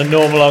certainly not a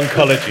normal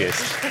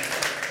oncologist.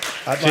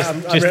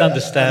 Just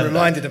understand. I'm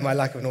reminded of my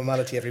lack of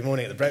normality every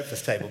morning at the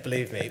breakfast table,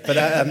 believe me. But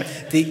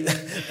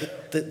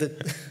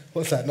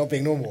what's that? Not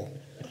being normal?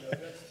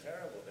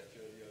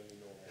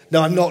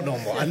 No, I'm not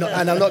normal. And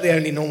I'm not the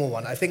only normal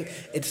one. I think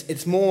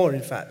it's more,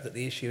 in fact, that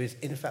the issue is,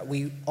 in fact,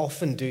 we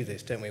often do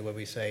this, don't we, where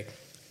we say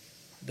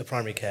the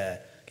primary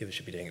care giver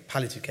should be doing it,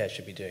 palliative care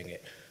should be doing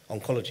it,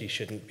 oncology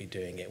shouldn't be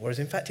doing it. Whereas,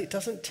 in fact, it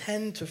doesn't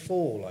tend to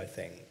fall, I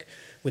think,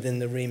 within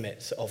the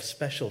remits of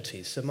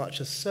specialties so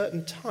much as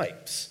certain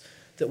types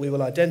that we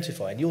will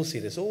identify. And you'll see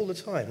this all the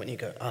time when you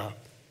go,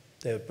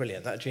 they were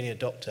brilliant. That junior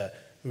doctor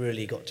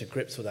really got to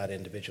grips with that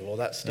individual, or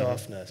that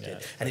staff nurse did.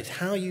 Yeah. And it's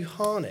how you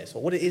harness,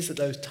 or what it is that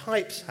those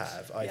types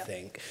have, I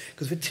think.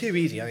 Because we're too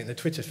easy. I mean, the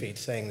Twitter feed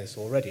saying this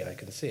already, I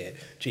can see it.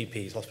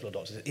 GPs, hospital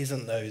doctors, it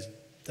isn't those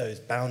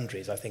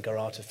boundaries, I think, are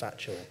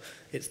artifactual.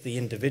 It's the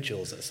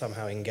individuals that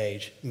somehow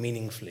engage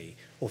meaningfully,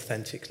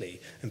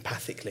 authentically,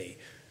 empathically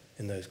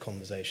in those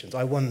conversations.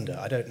 I wonder,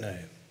 I don't know.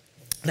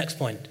 Next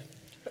point.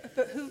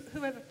 But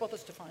whoever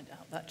bothers to find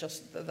out,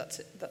 that's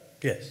it.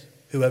 Yes,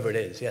 whoever it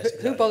is, yes.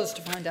 Who bothers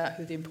to find out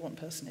who the important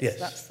person is? Yes,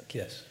 that's the key.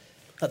 Yes.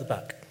 At the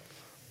back.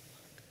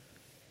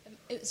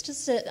 It's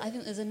just I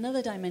think there's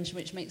another dimension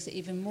which makes it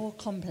even more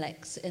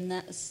complex, in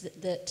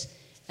that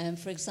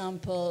for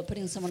example,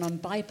 putting someone on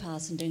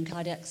bypass and doing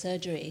cardiac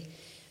surgery.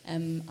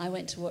 I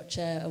went to watch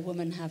a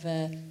woman have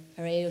her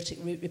aortic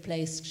root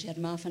replaced. She had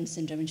Marfan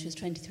syndrome and she was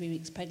 23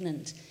 weeks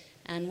pregnant.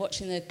 And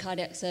watching the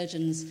cardiac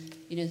surgeons,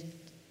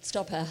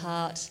 stop her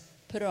heart,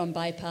 put her on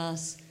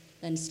bypass,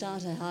 then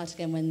start her heart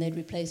again when they'd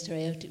replaced her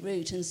aortic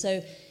root. And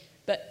so,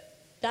 but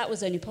that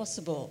was only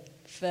possible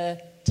for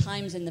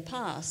times in the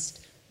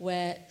past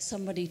where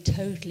somebody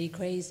totally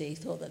crazy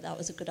thought that that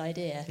was a good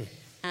idea,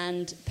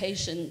 and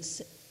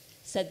patients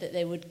said that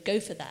they would go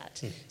for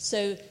that.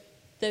 So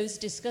those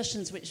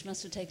discussions which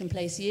must have taken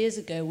place years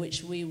ago,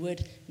 which we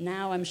would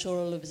now, I'm sure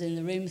all of us in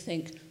the room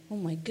think, oh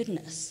my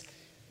goodness,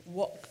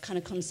 what kind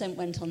of consent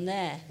went on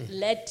there,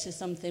 led to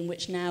something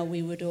which now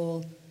we would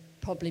all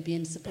probably be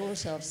in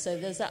support of. So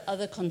there's that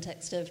other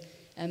context of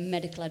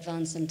medical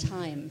advance and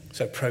time.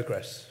 So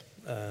progress.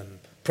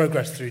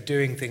 Progress through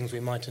doing things we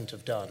mightn't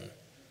have done.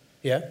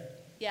 Yeah?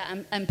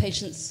 Yeah, and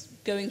patients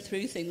going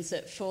through things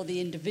that for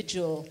the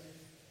individual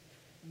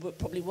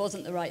probably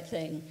wasn't the right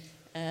thing.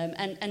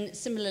 And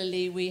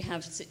similarly, we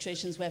have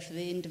situations where for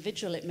the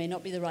individual it may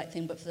not be the right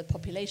thing, but for the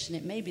population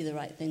it may be the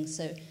right thing.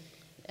 So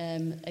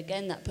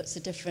again, that puts a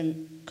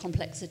different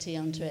complexity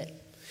onto it.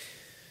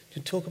 Do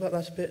you talk about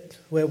that a bit?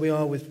 Where we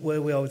are with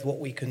what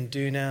we can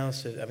do now?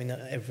 So, I mean,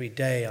 every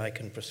day I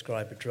can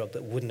prescribe a drug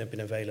that wouldn't have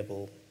been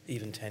available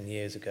even 10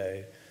 years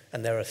ago,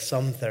 and there are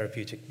some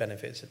therapeutic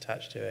benefits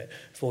attached to it.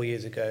 4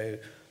 years ago,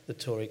 the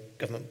Tory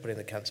government put in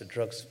the Cancer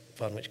Drugs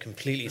Fund, which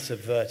completely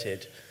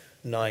subverted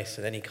NICE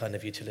and any kind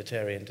of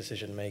utilitarian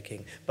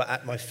decision-making. But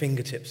at my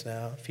fingertips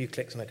now, a few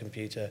clicks on a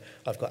computer,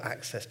 I've got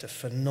access to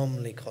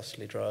phenomenally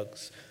costly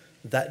drugs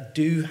that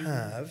do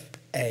have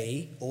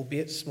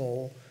albeit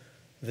small,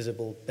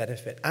 visible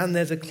benefit. And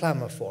there's a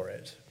clamour for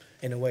it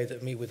in a way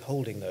that me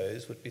withholding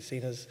those would be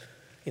seen as,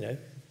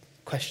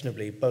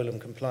 questionably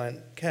Bolam-compliant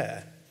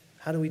care.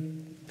 How do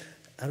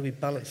we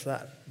balance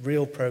that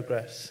real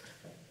progress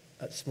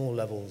at small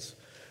levels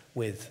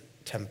with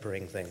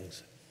tempering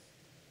things?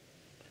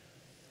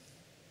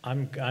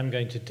 I'm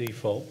going to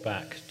default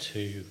back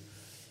to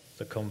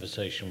the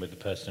conversation with the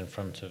person in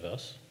front of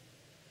us.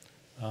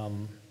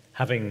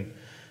 Having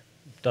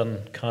done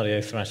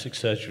cardiothoracic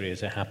surgery,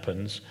 as it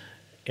happens,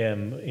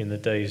 in the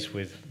days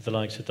with the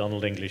likes of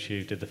Donald English,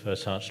 who did the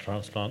first heart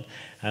transplant,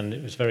 and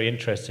it was very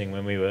interesting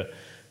when we were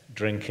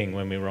drinking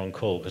when we were on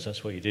call, because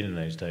that's what you did in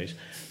those days.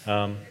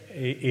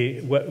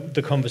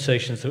 The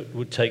conversations that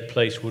would take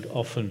place would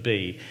often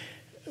be,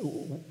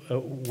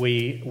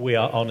 we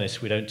are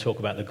honest, we don't talk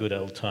about the good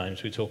old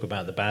times, we talk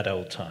about the bad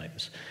old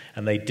times.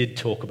 And they did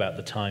talk about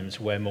the times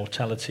where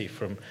mortality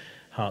from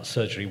heart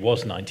surgery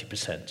was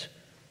 90%.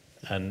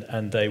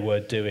 And they were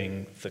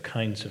doing the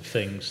kinds of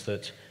things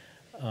that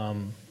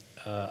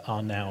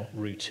are now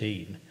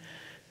routine.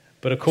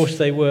 But of course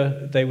they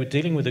were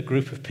dealing with a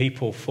group of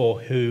people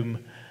for whom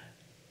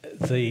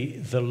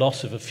the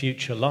loss of a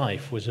future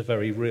life was a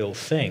very real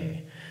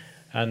thing.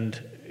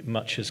 And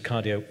much as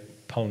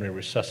cardiopulmonary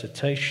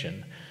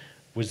resuscitation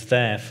was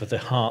there for the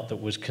heart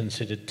that was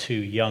considered too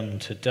young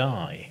to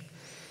die,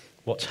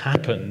 what's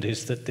happened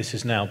is that this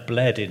is now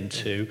bled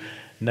into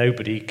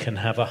nobody can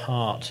have a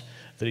heart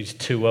that is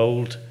too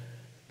old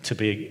to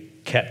be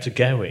kept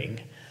going,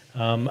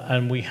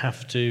 and we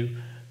have to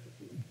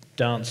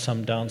dance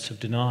some dance of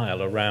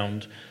denial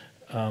around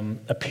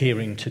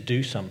appearing to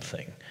do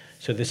something.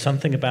 So there's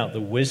something about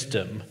the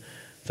wisdom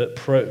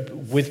that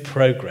with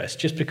progress,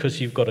 just because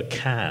you've got a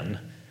can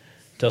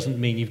doesn't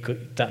mean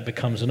that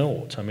becomes an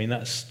ought. I mean,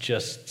 that's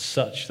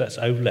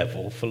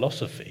O-level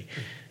philosophy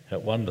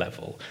at one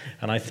level.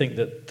 And I think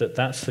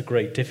that's the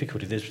great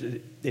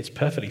difficulty. It's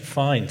perfectly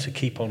fine to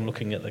keep on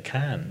looking at the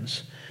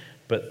cans,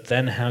 but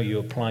then how you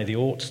apply the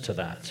oughts to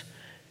that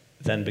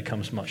then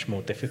becomes much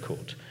more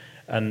difficult.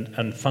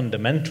 And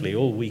fundamentally,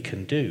 all we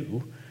can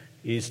do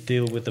is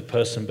deal with the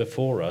person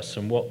before us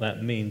and what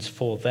that means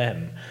for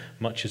them,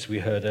 much as we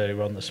heard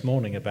earlier on this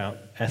morning about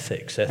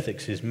ethics.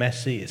 Ethics is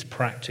messy, it's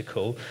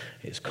practical,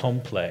 it's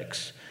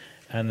complex,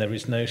 and there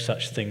is no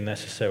such thing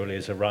necessarily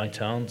as a right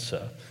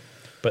answer,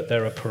 but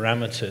there are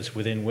parameters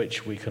within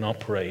which we can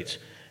operate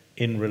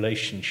in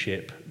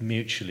relationship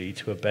mutually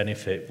to a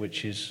benefit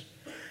which is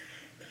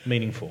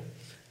meaningful.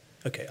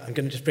 Okay, I'm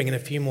going to just bring in a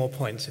few more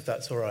points, if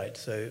that's all right.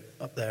 So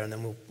up there, and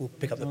then we'll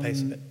pick up the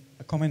pace a bit.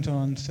 A comment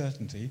on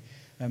uncertainty.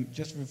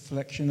 Just a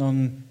reflection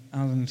on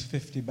Allan's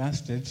 50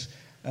 bastards,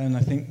 and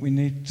I think we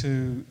need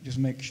to just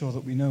make sure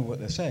that we know what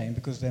they're saying,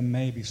 because there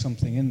may be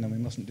something in them. We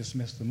mustn't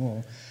dismiss them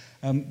all.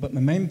 But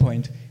my main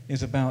point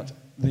is about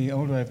the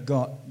older I've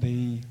got,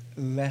 the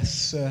less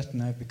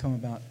certain I've become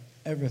about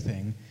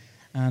everything,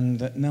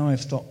 and now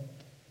I've stopped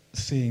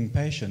seeing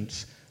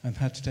patients. I've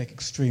had to take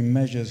extreme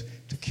measures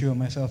to cure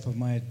myself of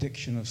my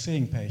addiction of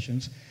seeing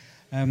patients.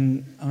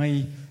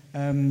 I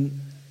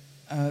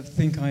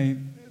think I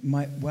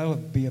might well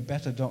be a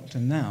better doctor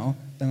now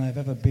than I've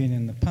ever been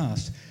in the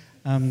past.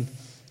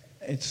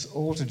 It's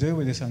all to do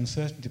with this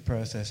uncertainty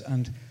process.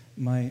 And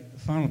my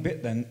final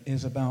bit then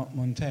is about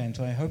Montaigne.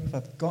 So I hope if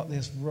I've got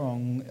this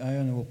wrong,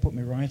 Iona will put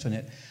me right on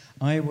it.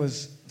 I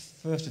was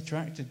first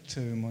attracted to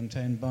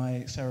Montaigne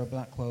by Sarah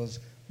Blackwell's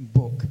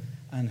book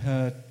and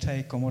her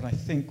take on what I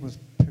think was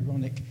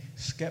Pyrrhonic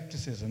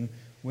skepticism,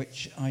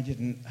 which I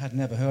had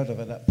never heard of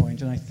at that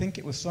point, and I think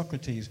it was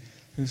Socrates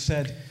who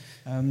said,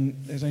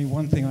 there's only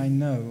one thing I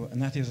know,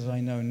 and that is that I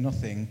know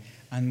nothing.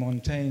 And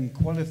Montaigne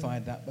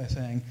qualified that by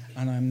saying,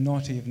 and I'm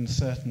not even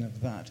certain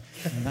of that.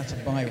 And that's a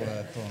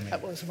byword for me.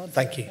 That was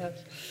Thank you.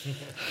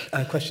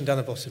 Question down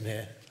the bottom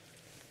here.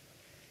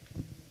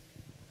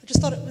 I just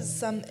thought it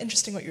was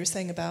interesting what you were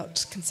saying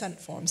about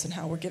consent forms and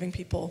how we're giving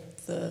people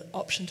the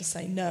option to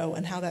say no,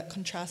 and how that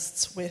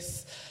contrasts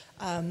with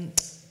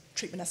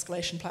treatment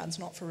escalation plans,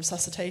 not for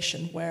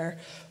resuscitation, where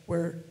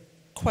we're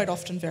quite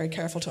often very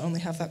careful to only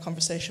have that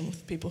conversation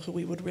with people who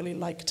we would really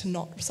like to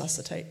not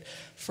resuscitate.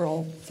 For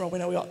all we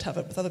know, we ought to have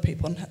it with other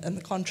people. And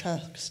the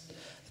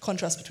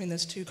contrast between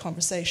those two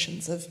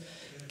conversations of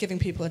giving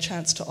people a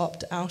chance to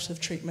opt out of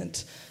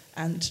treatment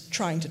and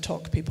trying to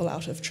talk people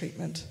out of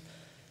treatment,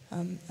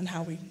 and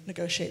how we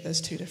negotiate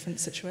those two different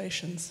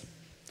situations.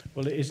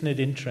 Well, isn't it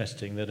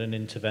interesting that an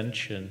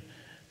intervention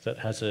that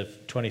has a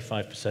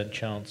 25%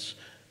 chance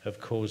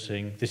of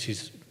causing, this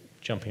is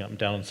jumping up and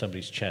down on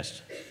somebody's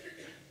chest,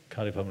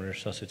 cardiopulmonary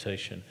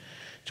resuscitation,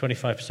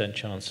 25%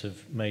 chance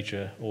of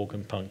major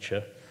organ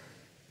puncture,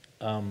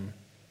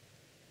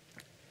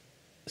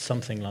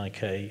 something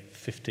like a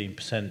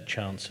 15%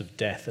 chance of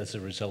death as a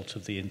result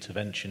of the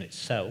intervention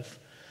itself.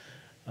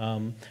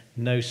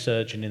 No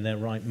surgeon in their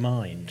right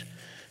mind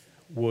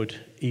would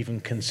even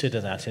consider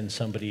that in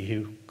somebody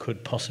who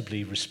could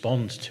possibly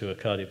respond to a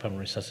cardiopulmonary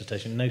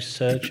resuscitation. No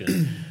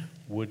surgeon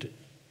would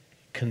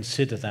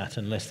consider that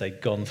unless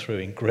they'd gone through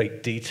in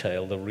great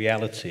detail the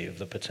reality of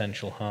the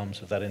potential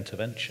harms of that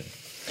intervention.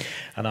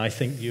 And I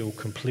think you're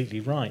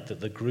completely right that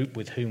the group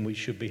with whom we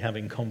should be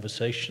having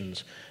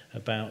conversations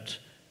about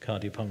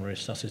cardiopulmonary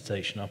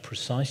resuscitation are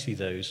precisely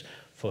those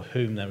for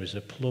whom there is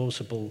a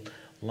plausible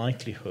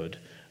likelihood,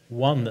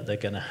 one, that they're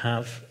going to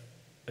have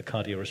a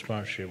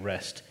cardiorespiratory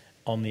arrest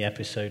on the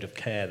episode of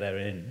care they're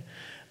in,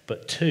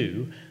 but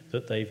two,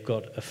 that they've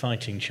got a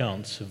fighting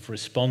chance of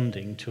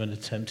responding to an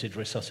attempted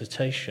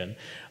resuscitation,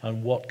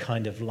 and what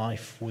kind of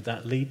life would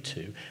that lead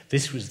to?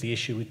 This was the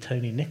issue with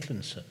Tony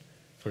Nicholson,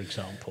 for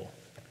example.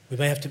 We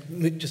may have to,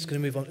 just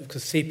going to move on,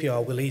 because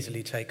CPR will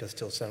easily take us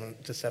till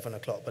 7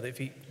 o'clock, but if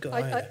you go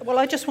ahead. Well,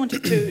 I just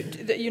wanted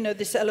to,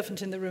 this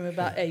elephant in the room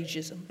about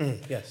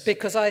ageism. Yes.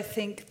 Because I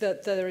think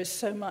that there is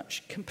so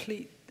much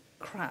complete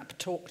crap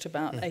talked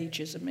about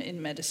ageism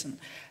in medicine.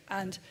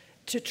 And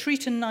to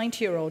treat a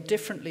 90-year-old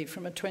differently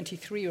from a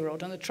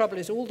 23-year-old, and the trouble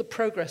is all the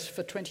progress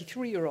for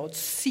 23-year-olds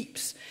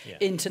seeps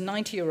into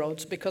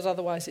 90-year-olds because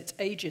otherwise it's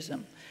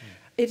ageism.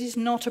 It is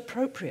not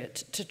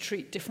appropriate to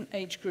treat different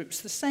age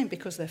groups the same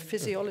because their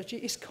physiology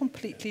is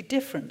completely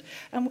different.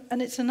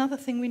 And it's another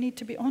thing we need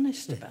to be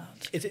honest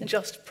about. Is it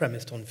just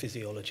premised on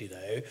physiology,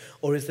 though,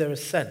 or is there a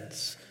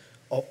sense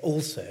of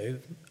also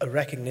a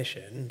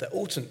recognition that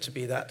oughtn't to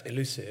be that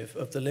elusive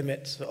of the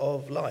limits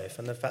of life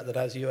and the fact that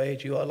as you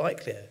age, you are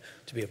likelier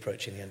to be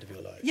approaching the end of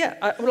your life? Yeah,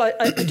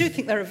 I do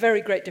think there are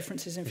very great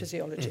differences in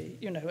physiology,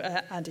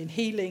 and in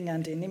healing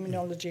and in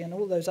immunology and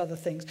all those other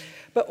things.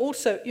 But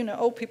also,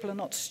 old people are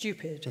not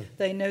stupid.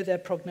 They know their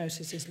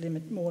prognosis is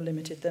more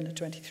limited than a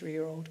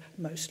 23-year-old,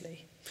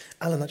 mostly.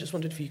 Allan, I just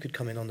wondered if you could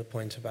come in on the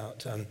point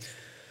about...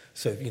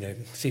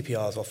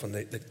 CPR is often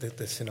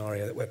the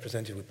scenario that we're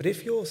presented with. But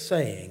if you're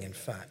saying, in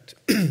fact,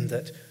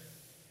 that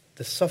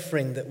the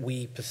suffering that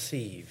we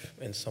perceive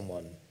in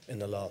someone in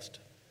the last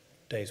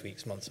days,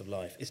 weeks, months of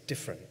life is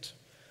different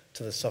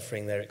to the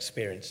suffering they're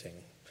experiencing,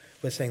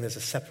 we're saying there's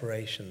a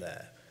separation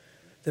there,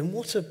 then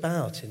what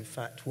about, in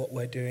fact, what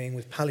we're doing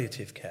with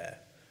palliative care,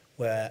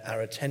 where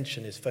our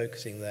attention is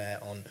focusing there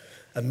on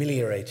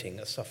ameliorating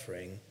a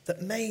suffering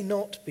that may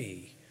not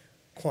be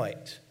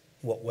quite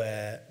what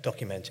we're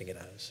documenting it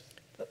as?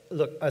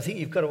 Look, I think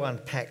you've got to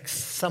unpack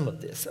some of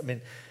this. I mean,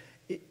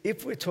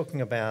 if we're talking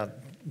about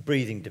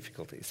breathing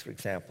difficulties, for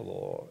example,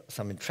 or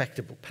some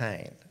intractable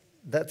pain,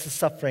 that's a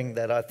suffering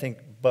that I think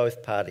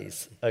both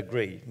parties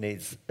agree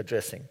needs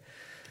addressing.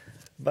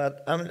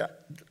 But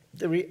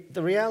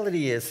the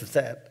reality is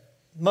that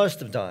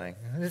most of dying,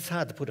 and it's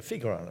hard to put a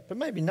figure on it, but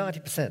maybe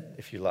 90%,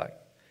 if you like,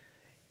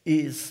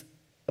 is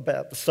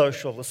about the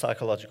social, the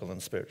psychological, and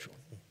the spiritual.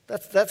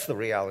 That's the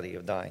reality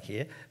of dying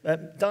here.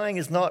 Dying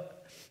is not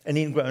an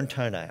ingrown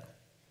toenail.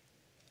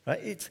 Right?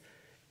 It's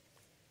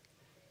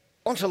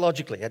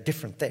ontologically a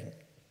different thing.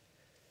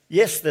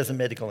 Yes, there's a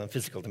medical and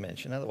physical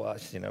dimension.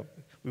 Otherwise,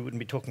 we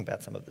wouldn't be talking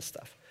about some of this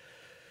stuff.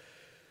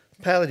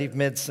 Palliative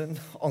medicine,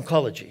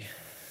 oncology,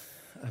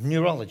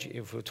 neurology,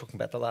 if we were talking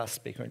about the last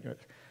speaker.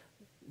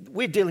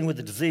 We're dealing with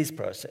the disease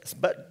process.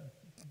 But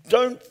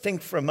don't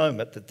think for a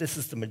moment that this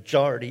is the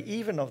majority,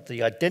 even of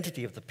the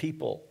identity of the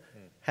people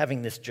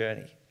having this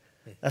journey.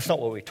 That's not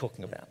what we're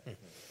talking about.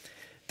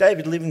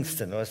 David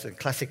Livingstone was a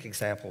classic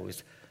example. He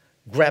was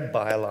grabbed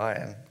by a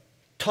lion,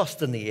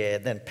 tossed in the air,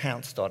 then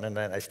pounced on, and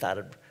then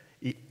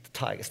the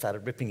tiger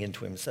started ripping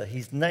into him. So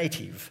his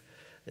native,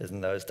 as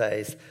in those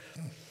days,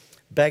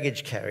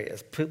 baggage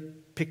carriers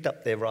picked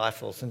up their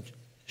rifles and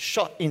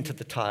shot into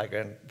the tiger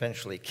and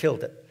eventually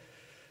killed it.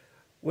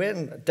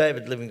 When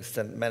David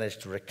Livingstone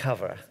managed to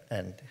recover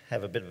and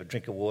have a bit of a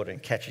drink of water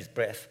and catch his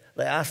breath,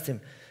 they asked him,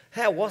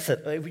 "How was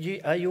it?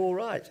 Are you all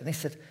right?" And he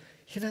said,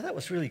 "That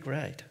was really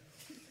great."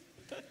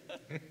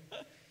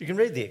 You can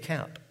read the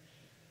account.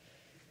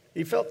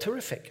 He felt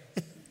terrific.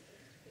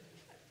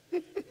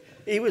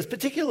 He was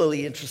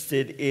particularly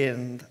interested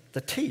in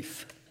the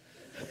teeth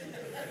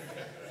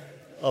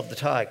of the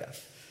tiger.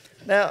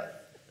 Now,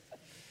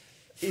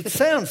 it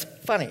sounds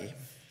funny,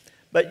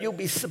 but you'll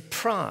be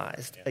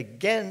surprised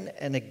again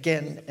and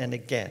again and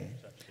again,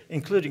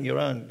 including your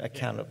own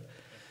account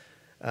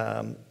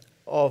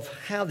of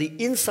how the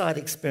inside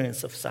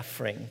experience of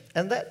suffering,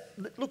 and that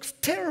looks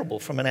terrible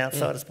from an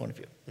outsider's point of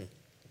view.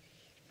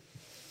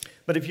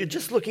 But if you're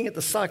just looking at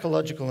the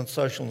psychological and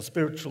social and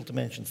spiritual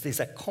dimensions, these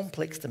are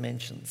complex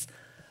dimensions.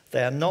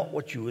 They are not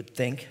what you would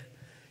think.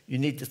 You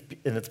need to,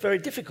 and it's very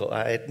difficult,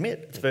 I admit,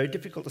 it's very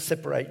difficult to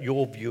separate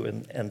your view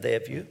and their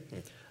view.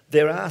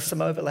 There are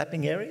some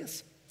overlapping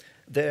areas.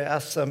 There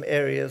are some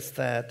areas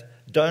that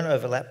don't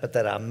overlap, but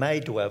that are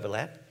made to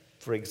overlap.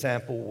 For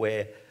example,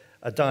 where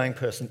a dying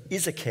person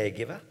is a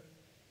caregiver,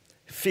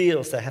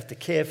 feels they have to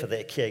care for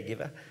their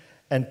caregiver,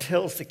 and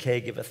tells the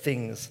caregiver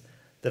things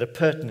that are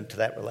pertinent to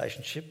that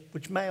relationship,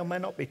 which may or may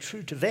not be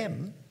true to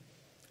them,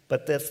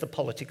 but that's the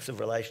politics of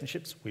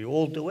relationships. We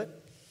all do it.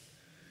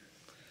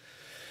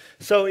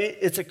 So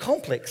it's a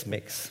complex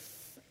mix.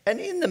 And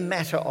in the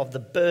matter of the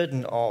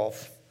burden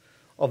of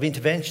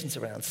interventions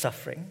around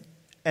suffering,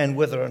 and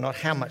whether or not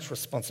how much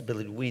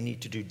responsibility we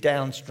need to do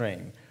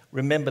downstream,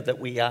 remember that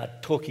we are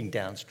talking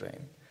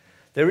downstream.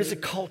 There is a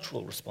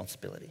cultural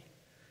responsibility.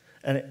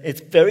 And it's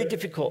very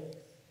difficult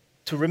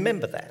to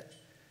remember that.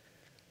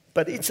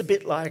 But it's a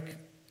bit like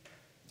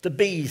the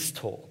bees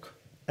talk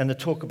and the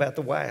talk about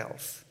the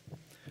whales.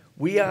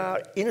 We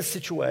are in a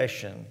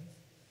situation,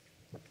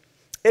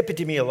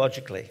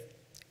 epidemiologically,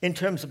 in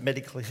terms of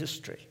medical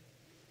history,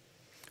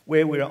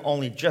 where we are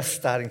only just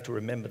starting to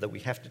remember that we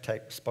have to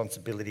take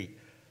responsibility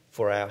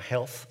for our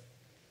health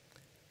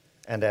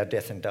and our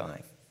death and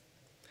dying,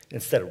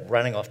 instead of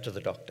running off to the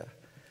doctor.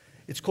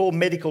 It's called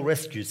medical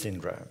rescue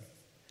syndrome.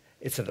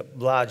 It's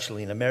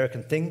largely an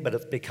American thing, but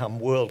it's become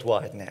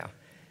worldwide now.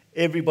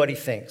 Everybody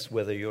thinks,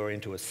 whether you're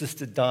into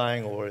assisted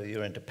dying or whether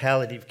you're into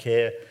palliative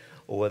care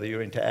or whether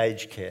you're into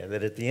aged care,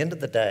 that at the end of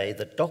the day,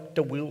 the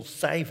doctor will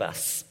save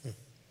us,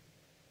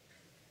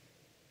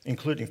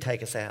 including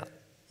take us out.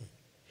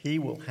 He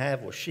will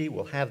have or she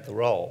will have the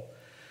role.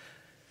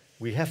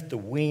 We have to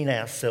wean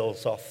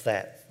ourselves off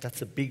that.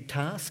 That's a big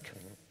task.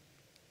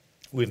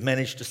 We've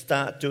managed to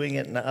start doing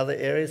it in other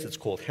areas. It's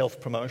called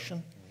health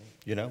promotion,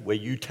 where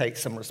you take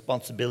some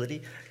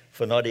responsibility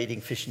for not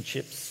eating fish and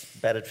chips,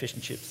 battered fish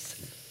and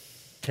chips,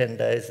 10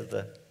 days of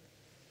the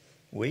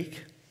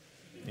week,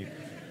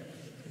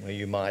 where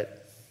you might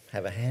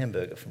have a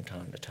hamburger from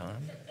time to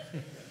time,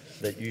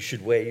 that you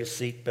should wear your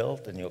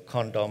seatbelt and your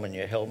condom and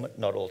your helmet,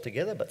 not all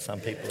together, but some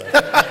people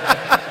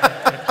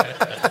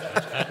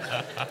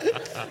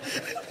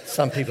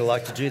some people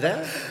like to do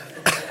that.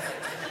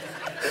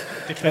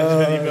 Depends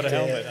whether you've got a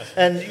helmet.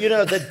 And,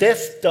 the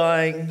death,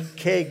 dying,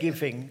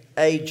 caregiving,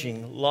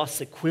 aging,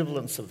 loss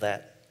equivalents of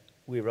that,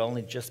 we're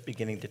only just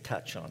beginning to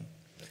touch on.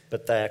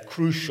 But they are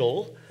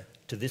crucial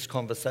to this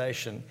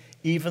conversation,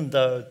 even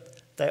though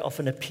they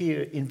often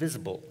appear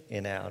invisible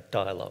in our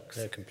dialogues.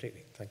 No,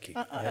 completely. Thank you.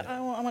 I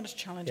want to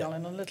challenge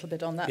Allan a little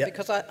bit on that,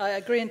 because I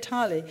agree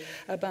entirely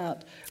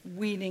about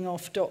weaning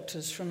off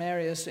doctors from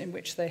areas in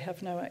which they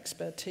have no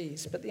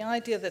expertise. But the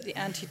idea that the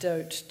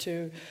antidote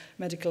to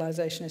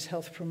medicalisation is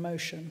health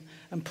promotion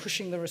and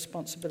pushing the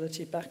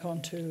responsibility back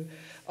onto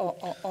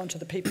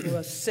the people who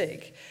are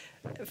sick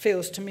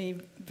feels to me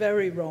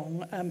very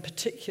wrong,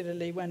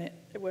 particularly when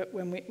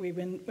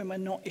we're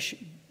not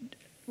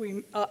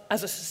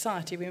as a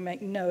society, we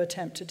make no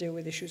attempt to deal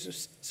with issues of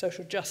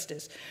social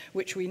justice,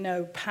 which we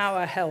know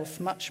power health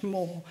much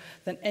more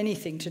than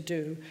anything to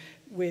do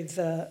with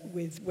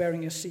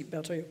wearing your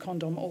seatbelt or your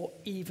condom or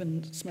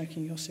even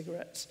smoking your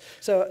cigarettes.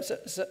 So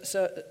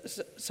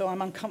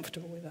I'm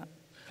uncomfortable with that.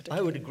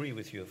 I would agree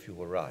with you if you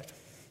were right.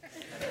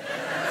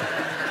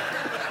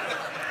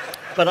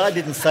 But I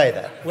didn't say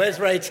that. Where's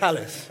Ray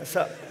Tallis?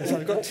 So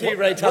I've got two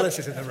Ray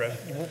Tallises in the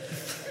room.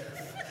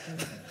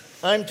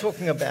 I'm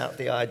talking about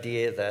the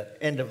idea that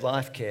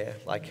end-of-life care,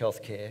 like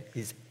healthcare,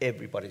 is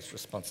everybody's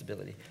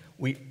responsibility.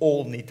 We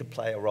all need to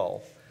play a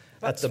role.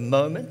 At the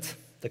moment,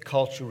 the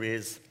culture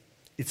is,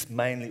 it's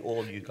mainly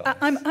all you guys.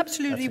 I'm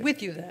absolutely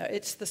with you there.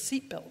 It's the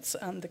seatbelts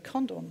and the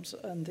condoms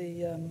and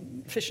the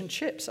fish and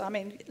chips. I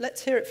mean,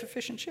 let's hear it for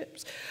fish and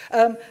chips.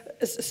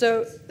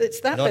 So it's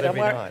that Not bit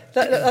every I'm worried.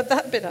 night.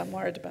 That bit I'm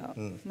worried about.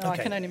 No, Okay. I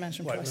can only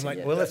mention Right, pricing.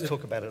 well, Well, let's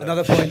talk about it.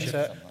 Another point.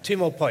 Two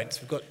more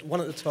points. We've got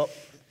one at the top,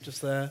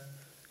 just there.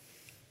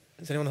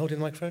 Is anyone holding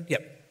the microphone?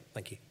 Yep.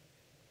 Thank you.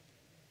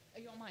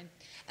 Are you on mine?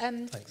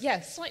 Thanks. Yeah,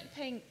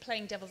 slightly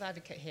playing devil's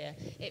advocate here.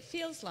 It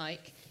feels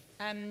like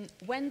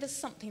when there's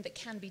something that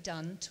can be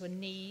done to a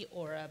knee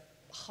or a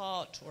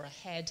heart or a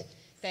head,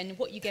 then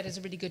what you get is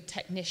a really good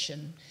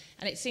technician.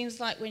 And it seems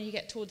like when you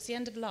get towards the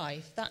end of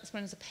life, that's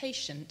when as a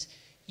patient,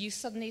 you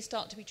suddenly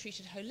start to be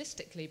treated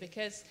holistically,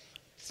 because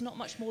it's not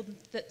much more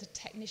that the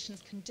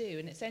technicians can do,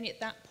 and it's only at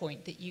that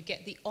point that you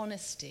get the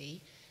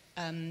honesty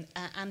and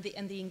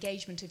the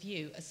engagement of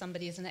you as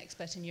somebody as an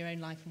expert in your own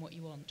life and what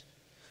you want.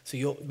 So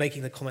you're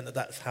making the comment that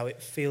that's how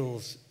it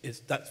feels,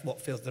 that's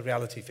what the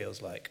reality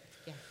feels like.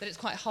 Yeah, but it's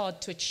quite hard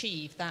to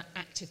achieve that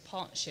active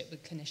partnership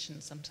with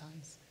clinicians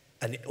sometimes.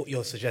 And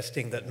you're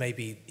suggesting that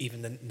maybe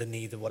even the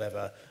need of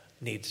whatever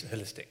needs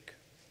holistic.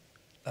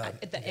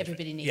 That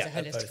everybody needs a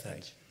holistic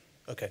approach.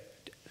 Okay.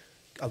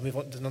 I'll move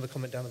on. There's another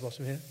comment down the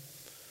bottom here.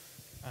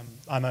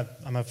 I'm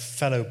a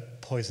fellow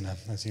poisoner,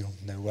 as you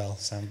know well,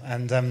 Sam,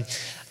 and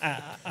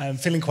I'm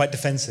feeling quite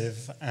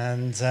defensive,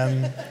 and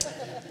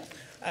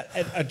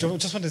I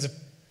just wanted to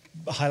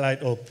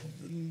highlight or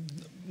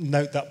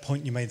note that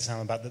point you made, Sam,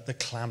 about the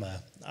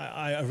clamour.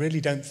 I really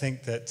don't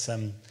think that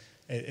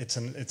it's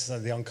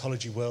the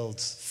oncology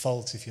world's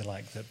fault, if you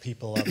like, that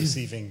people are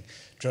receiving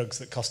drugs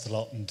that cost a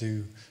lot and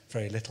do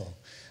very little.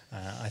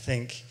 I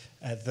think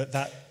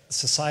that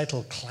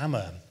societal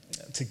clamour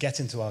to get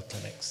into our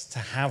clinics, to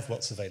have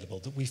what's available,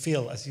 that we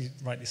feel, as you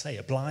rightly say,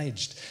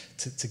 obliged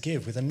to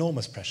give with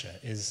enormous pressure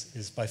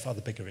is by far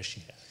the bigger issue.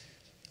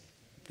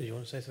 Do you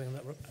want to say something on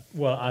that, Rob?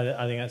 Well,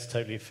 I think that's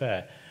totally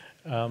fair,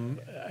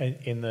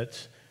 in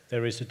that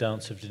there is a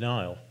dance of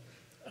denial,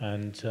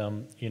 and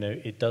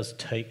it does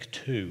take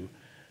two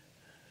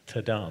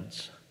to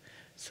dance.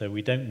 So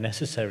we don't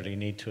necessarily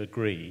need to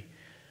agree,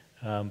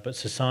 but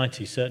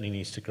society certainly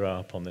needs to grow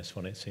up on this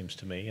one, it seems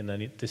to me, and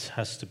then this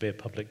has to be a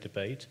public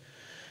debate.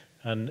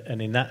 And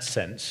in that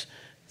sense,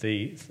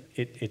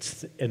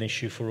 it's an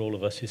issue for all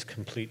of us is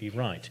completely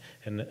right,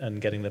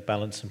 and getting the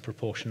balance and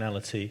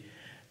proportionality,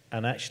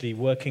 and actually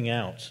working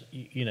out,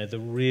 the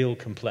real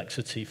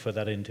complexity for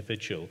that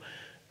individual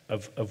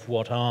of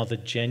what are the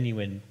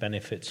genuine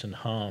benefits and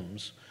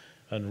harms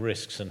and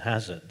risks and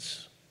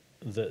hazards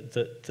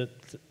that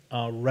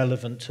are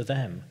relevant to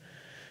them.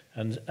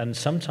 And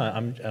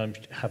sometimes, I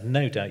have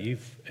no doubt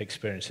you've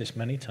experienced this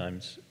many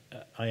times,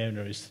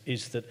 Iona,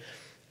 is that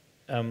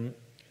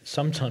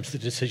sometimes the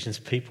decisions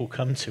people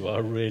come to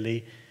are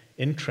really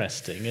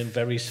interesting and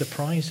very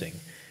surprising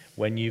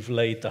when you've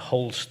laid the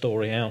whole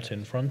story out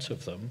in front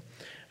of them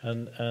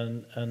and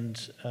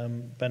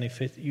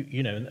benefit,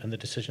 and the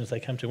decisions they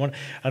come to.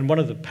 One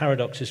of the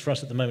paradoxes for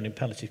us at the moment in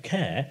palliative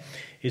care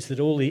is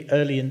that all the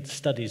early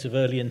studies of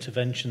early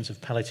interventions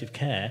of palliative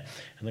care,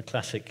 and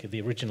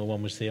the original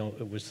one was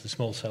the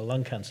small cell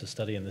lung cancer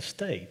study in the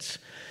States.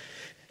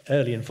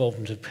 Early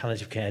involvement of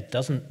palliative care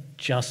doesn't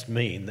just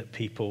mean that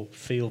people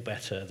feel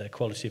better, their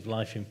quality of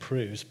life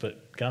improves,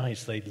 but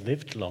guys, they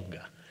lived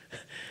longer.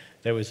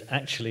 There was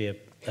actually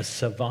a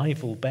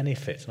survival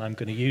benefit, and I'm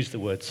going to use the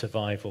word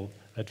survival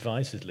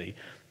advisedly.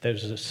 There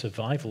was a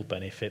survival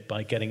benefit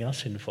by getting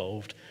us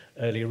involved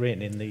earlier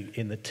in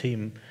the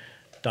team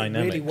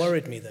dynamics. It really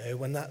worried me, though,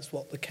 when that's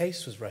what the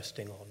case was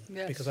resting on.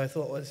 Yes. Because I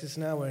thought, well, this is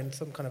now we're in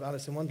some kind of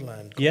Alice in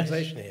Wonderland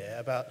conversation here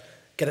about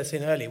get us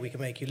in early, we can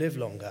make you live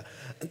longer.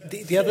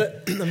 The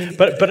other, I mean,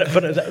 but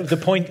the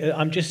point,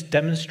 I'm just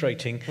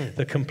demonstrating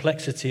the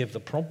complexity of the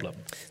problem.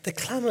 The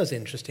clamour's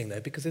interesting though,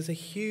 because there's a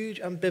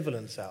huge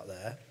ambivalence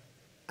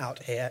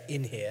out here,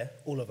 in here,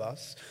 all of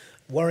us,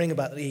 worrying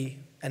about the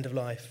end of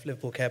life,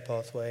 Liverpool care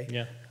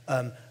pathway,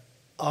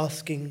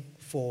 asking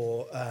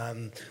for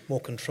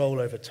more control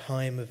over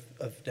time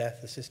of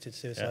death, assisted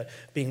suicide,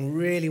 being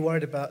really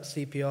worried about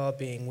CPR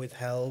being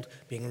withheld,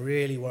 being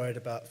really worried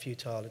about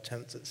futile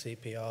attempts at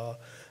CPR,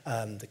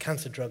 the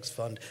Cancer Drugs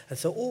Fund. And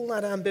so all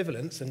that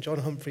ambivalence, and John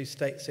Humphreys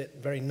states it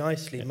very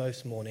nicely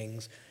most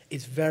mornings,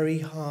 it's very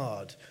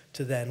hard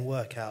to then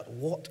work out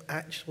what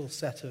actual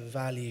set of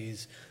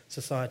values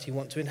society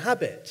want to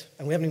inhabit.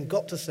 And we haven't even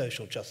got to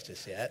social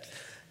justice yet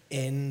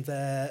in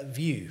their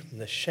view, in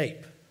the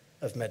shape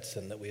of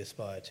medicine that we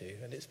aspire to.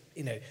 And it's,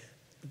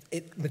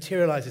 it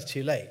materializes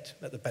too late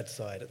at the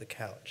bedside, at the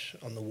couch,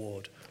 on the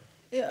ward.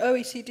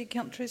 OECD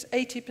countries,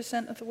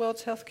 80% of the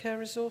world's healthcare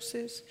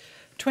resources,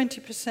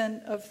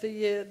 20% of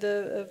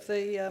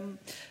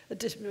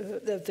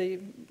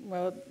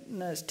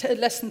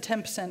less than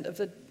 10% of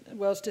the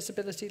world's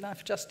disability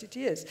life adjusted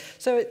years.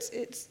 So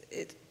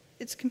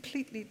it's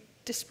completely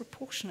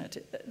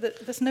disproportionate.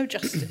 There's no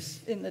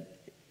justice in the.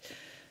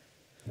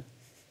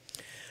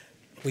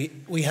 We're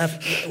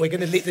going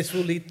to lead. This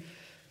will lead.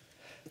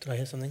 Did I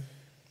hear something?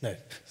 No,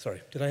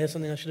 sorry. Did I hear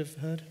something I should have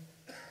heard?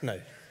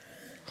 No.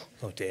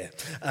 Oh dear.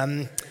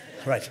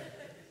 Right.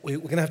 We're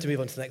going to have to move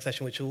on to the next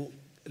session, which will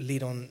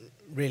lead on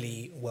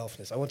really well for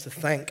this. I want to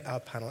thank our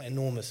panel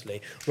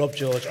enormously. Rob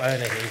George,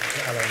 Iona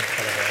Heath, Allan,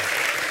 Kellehear.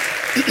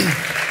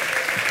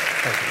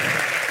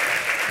 Thank you.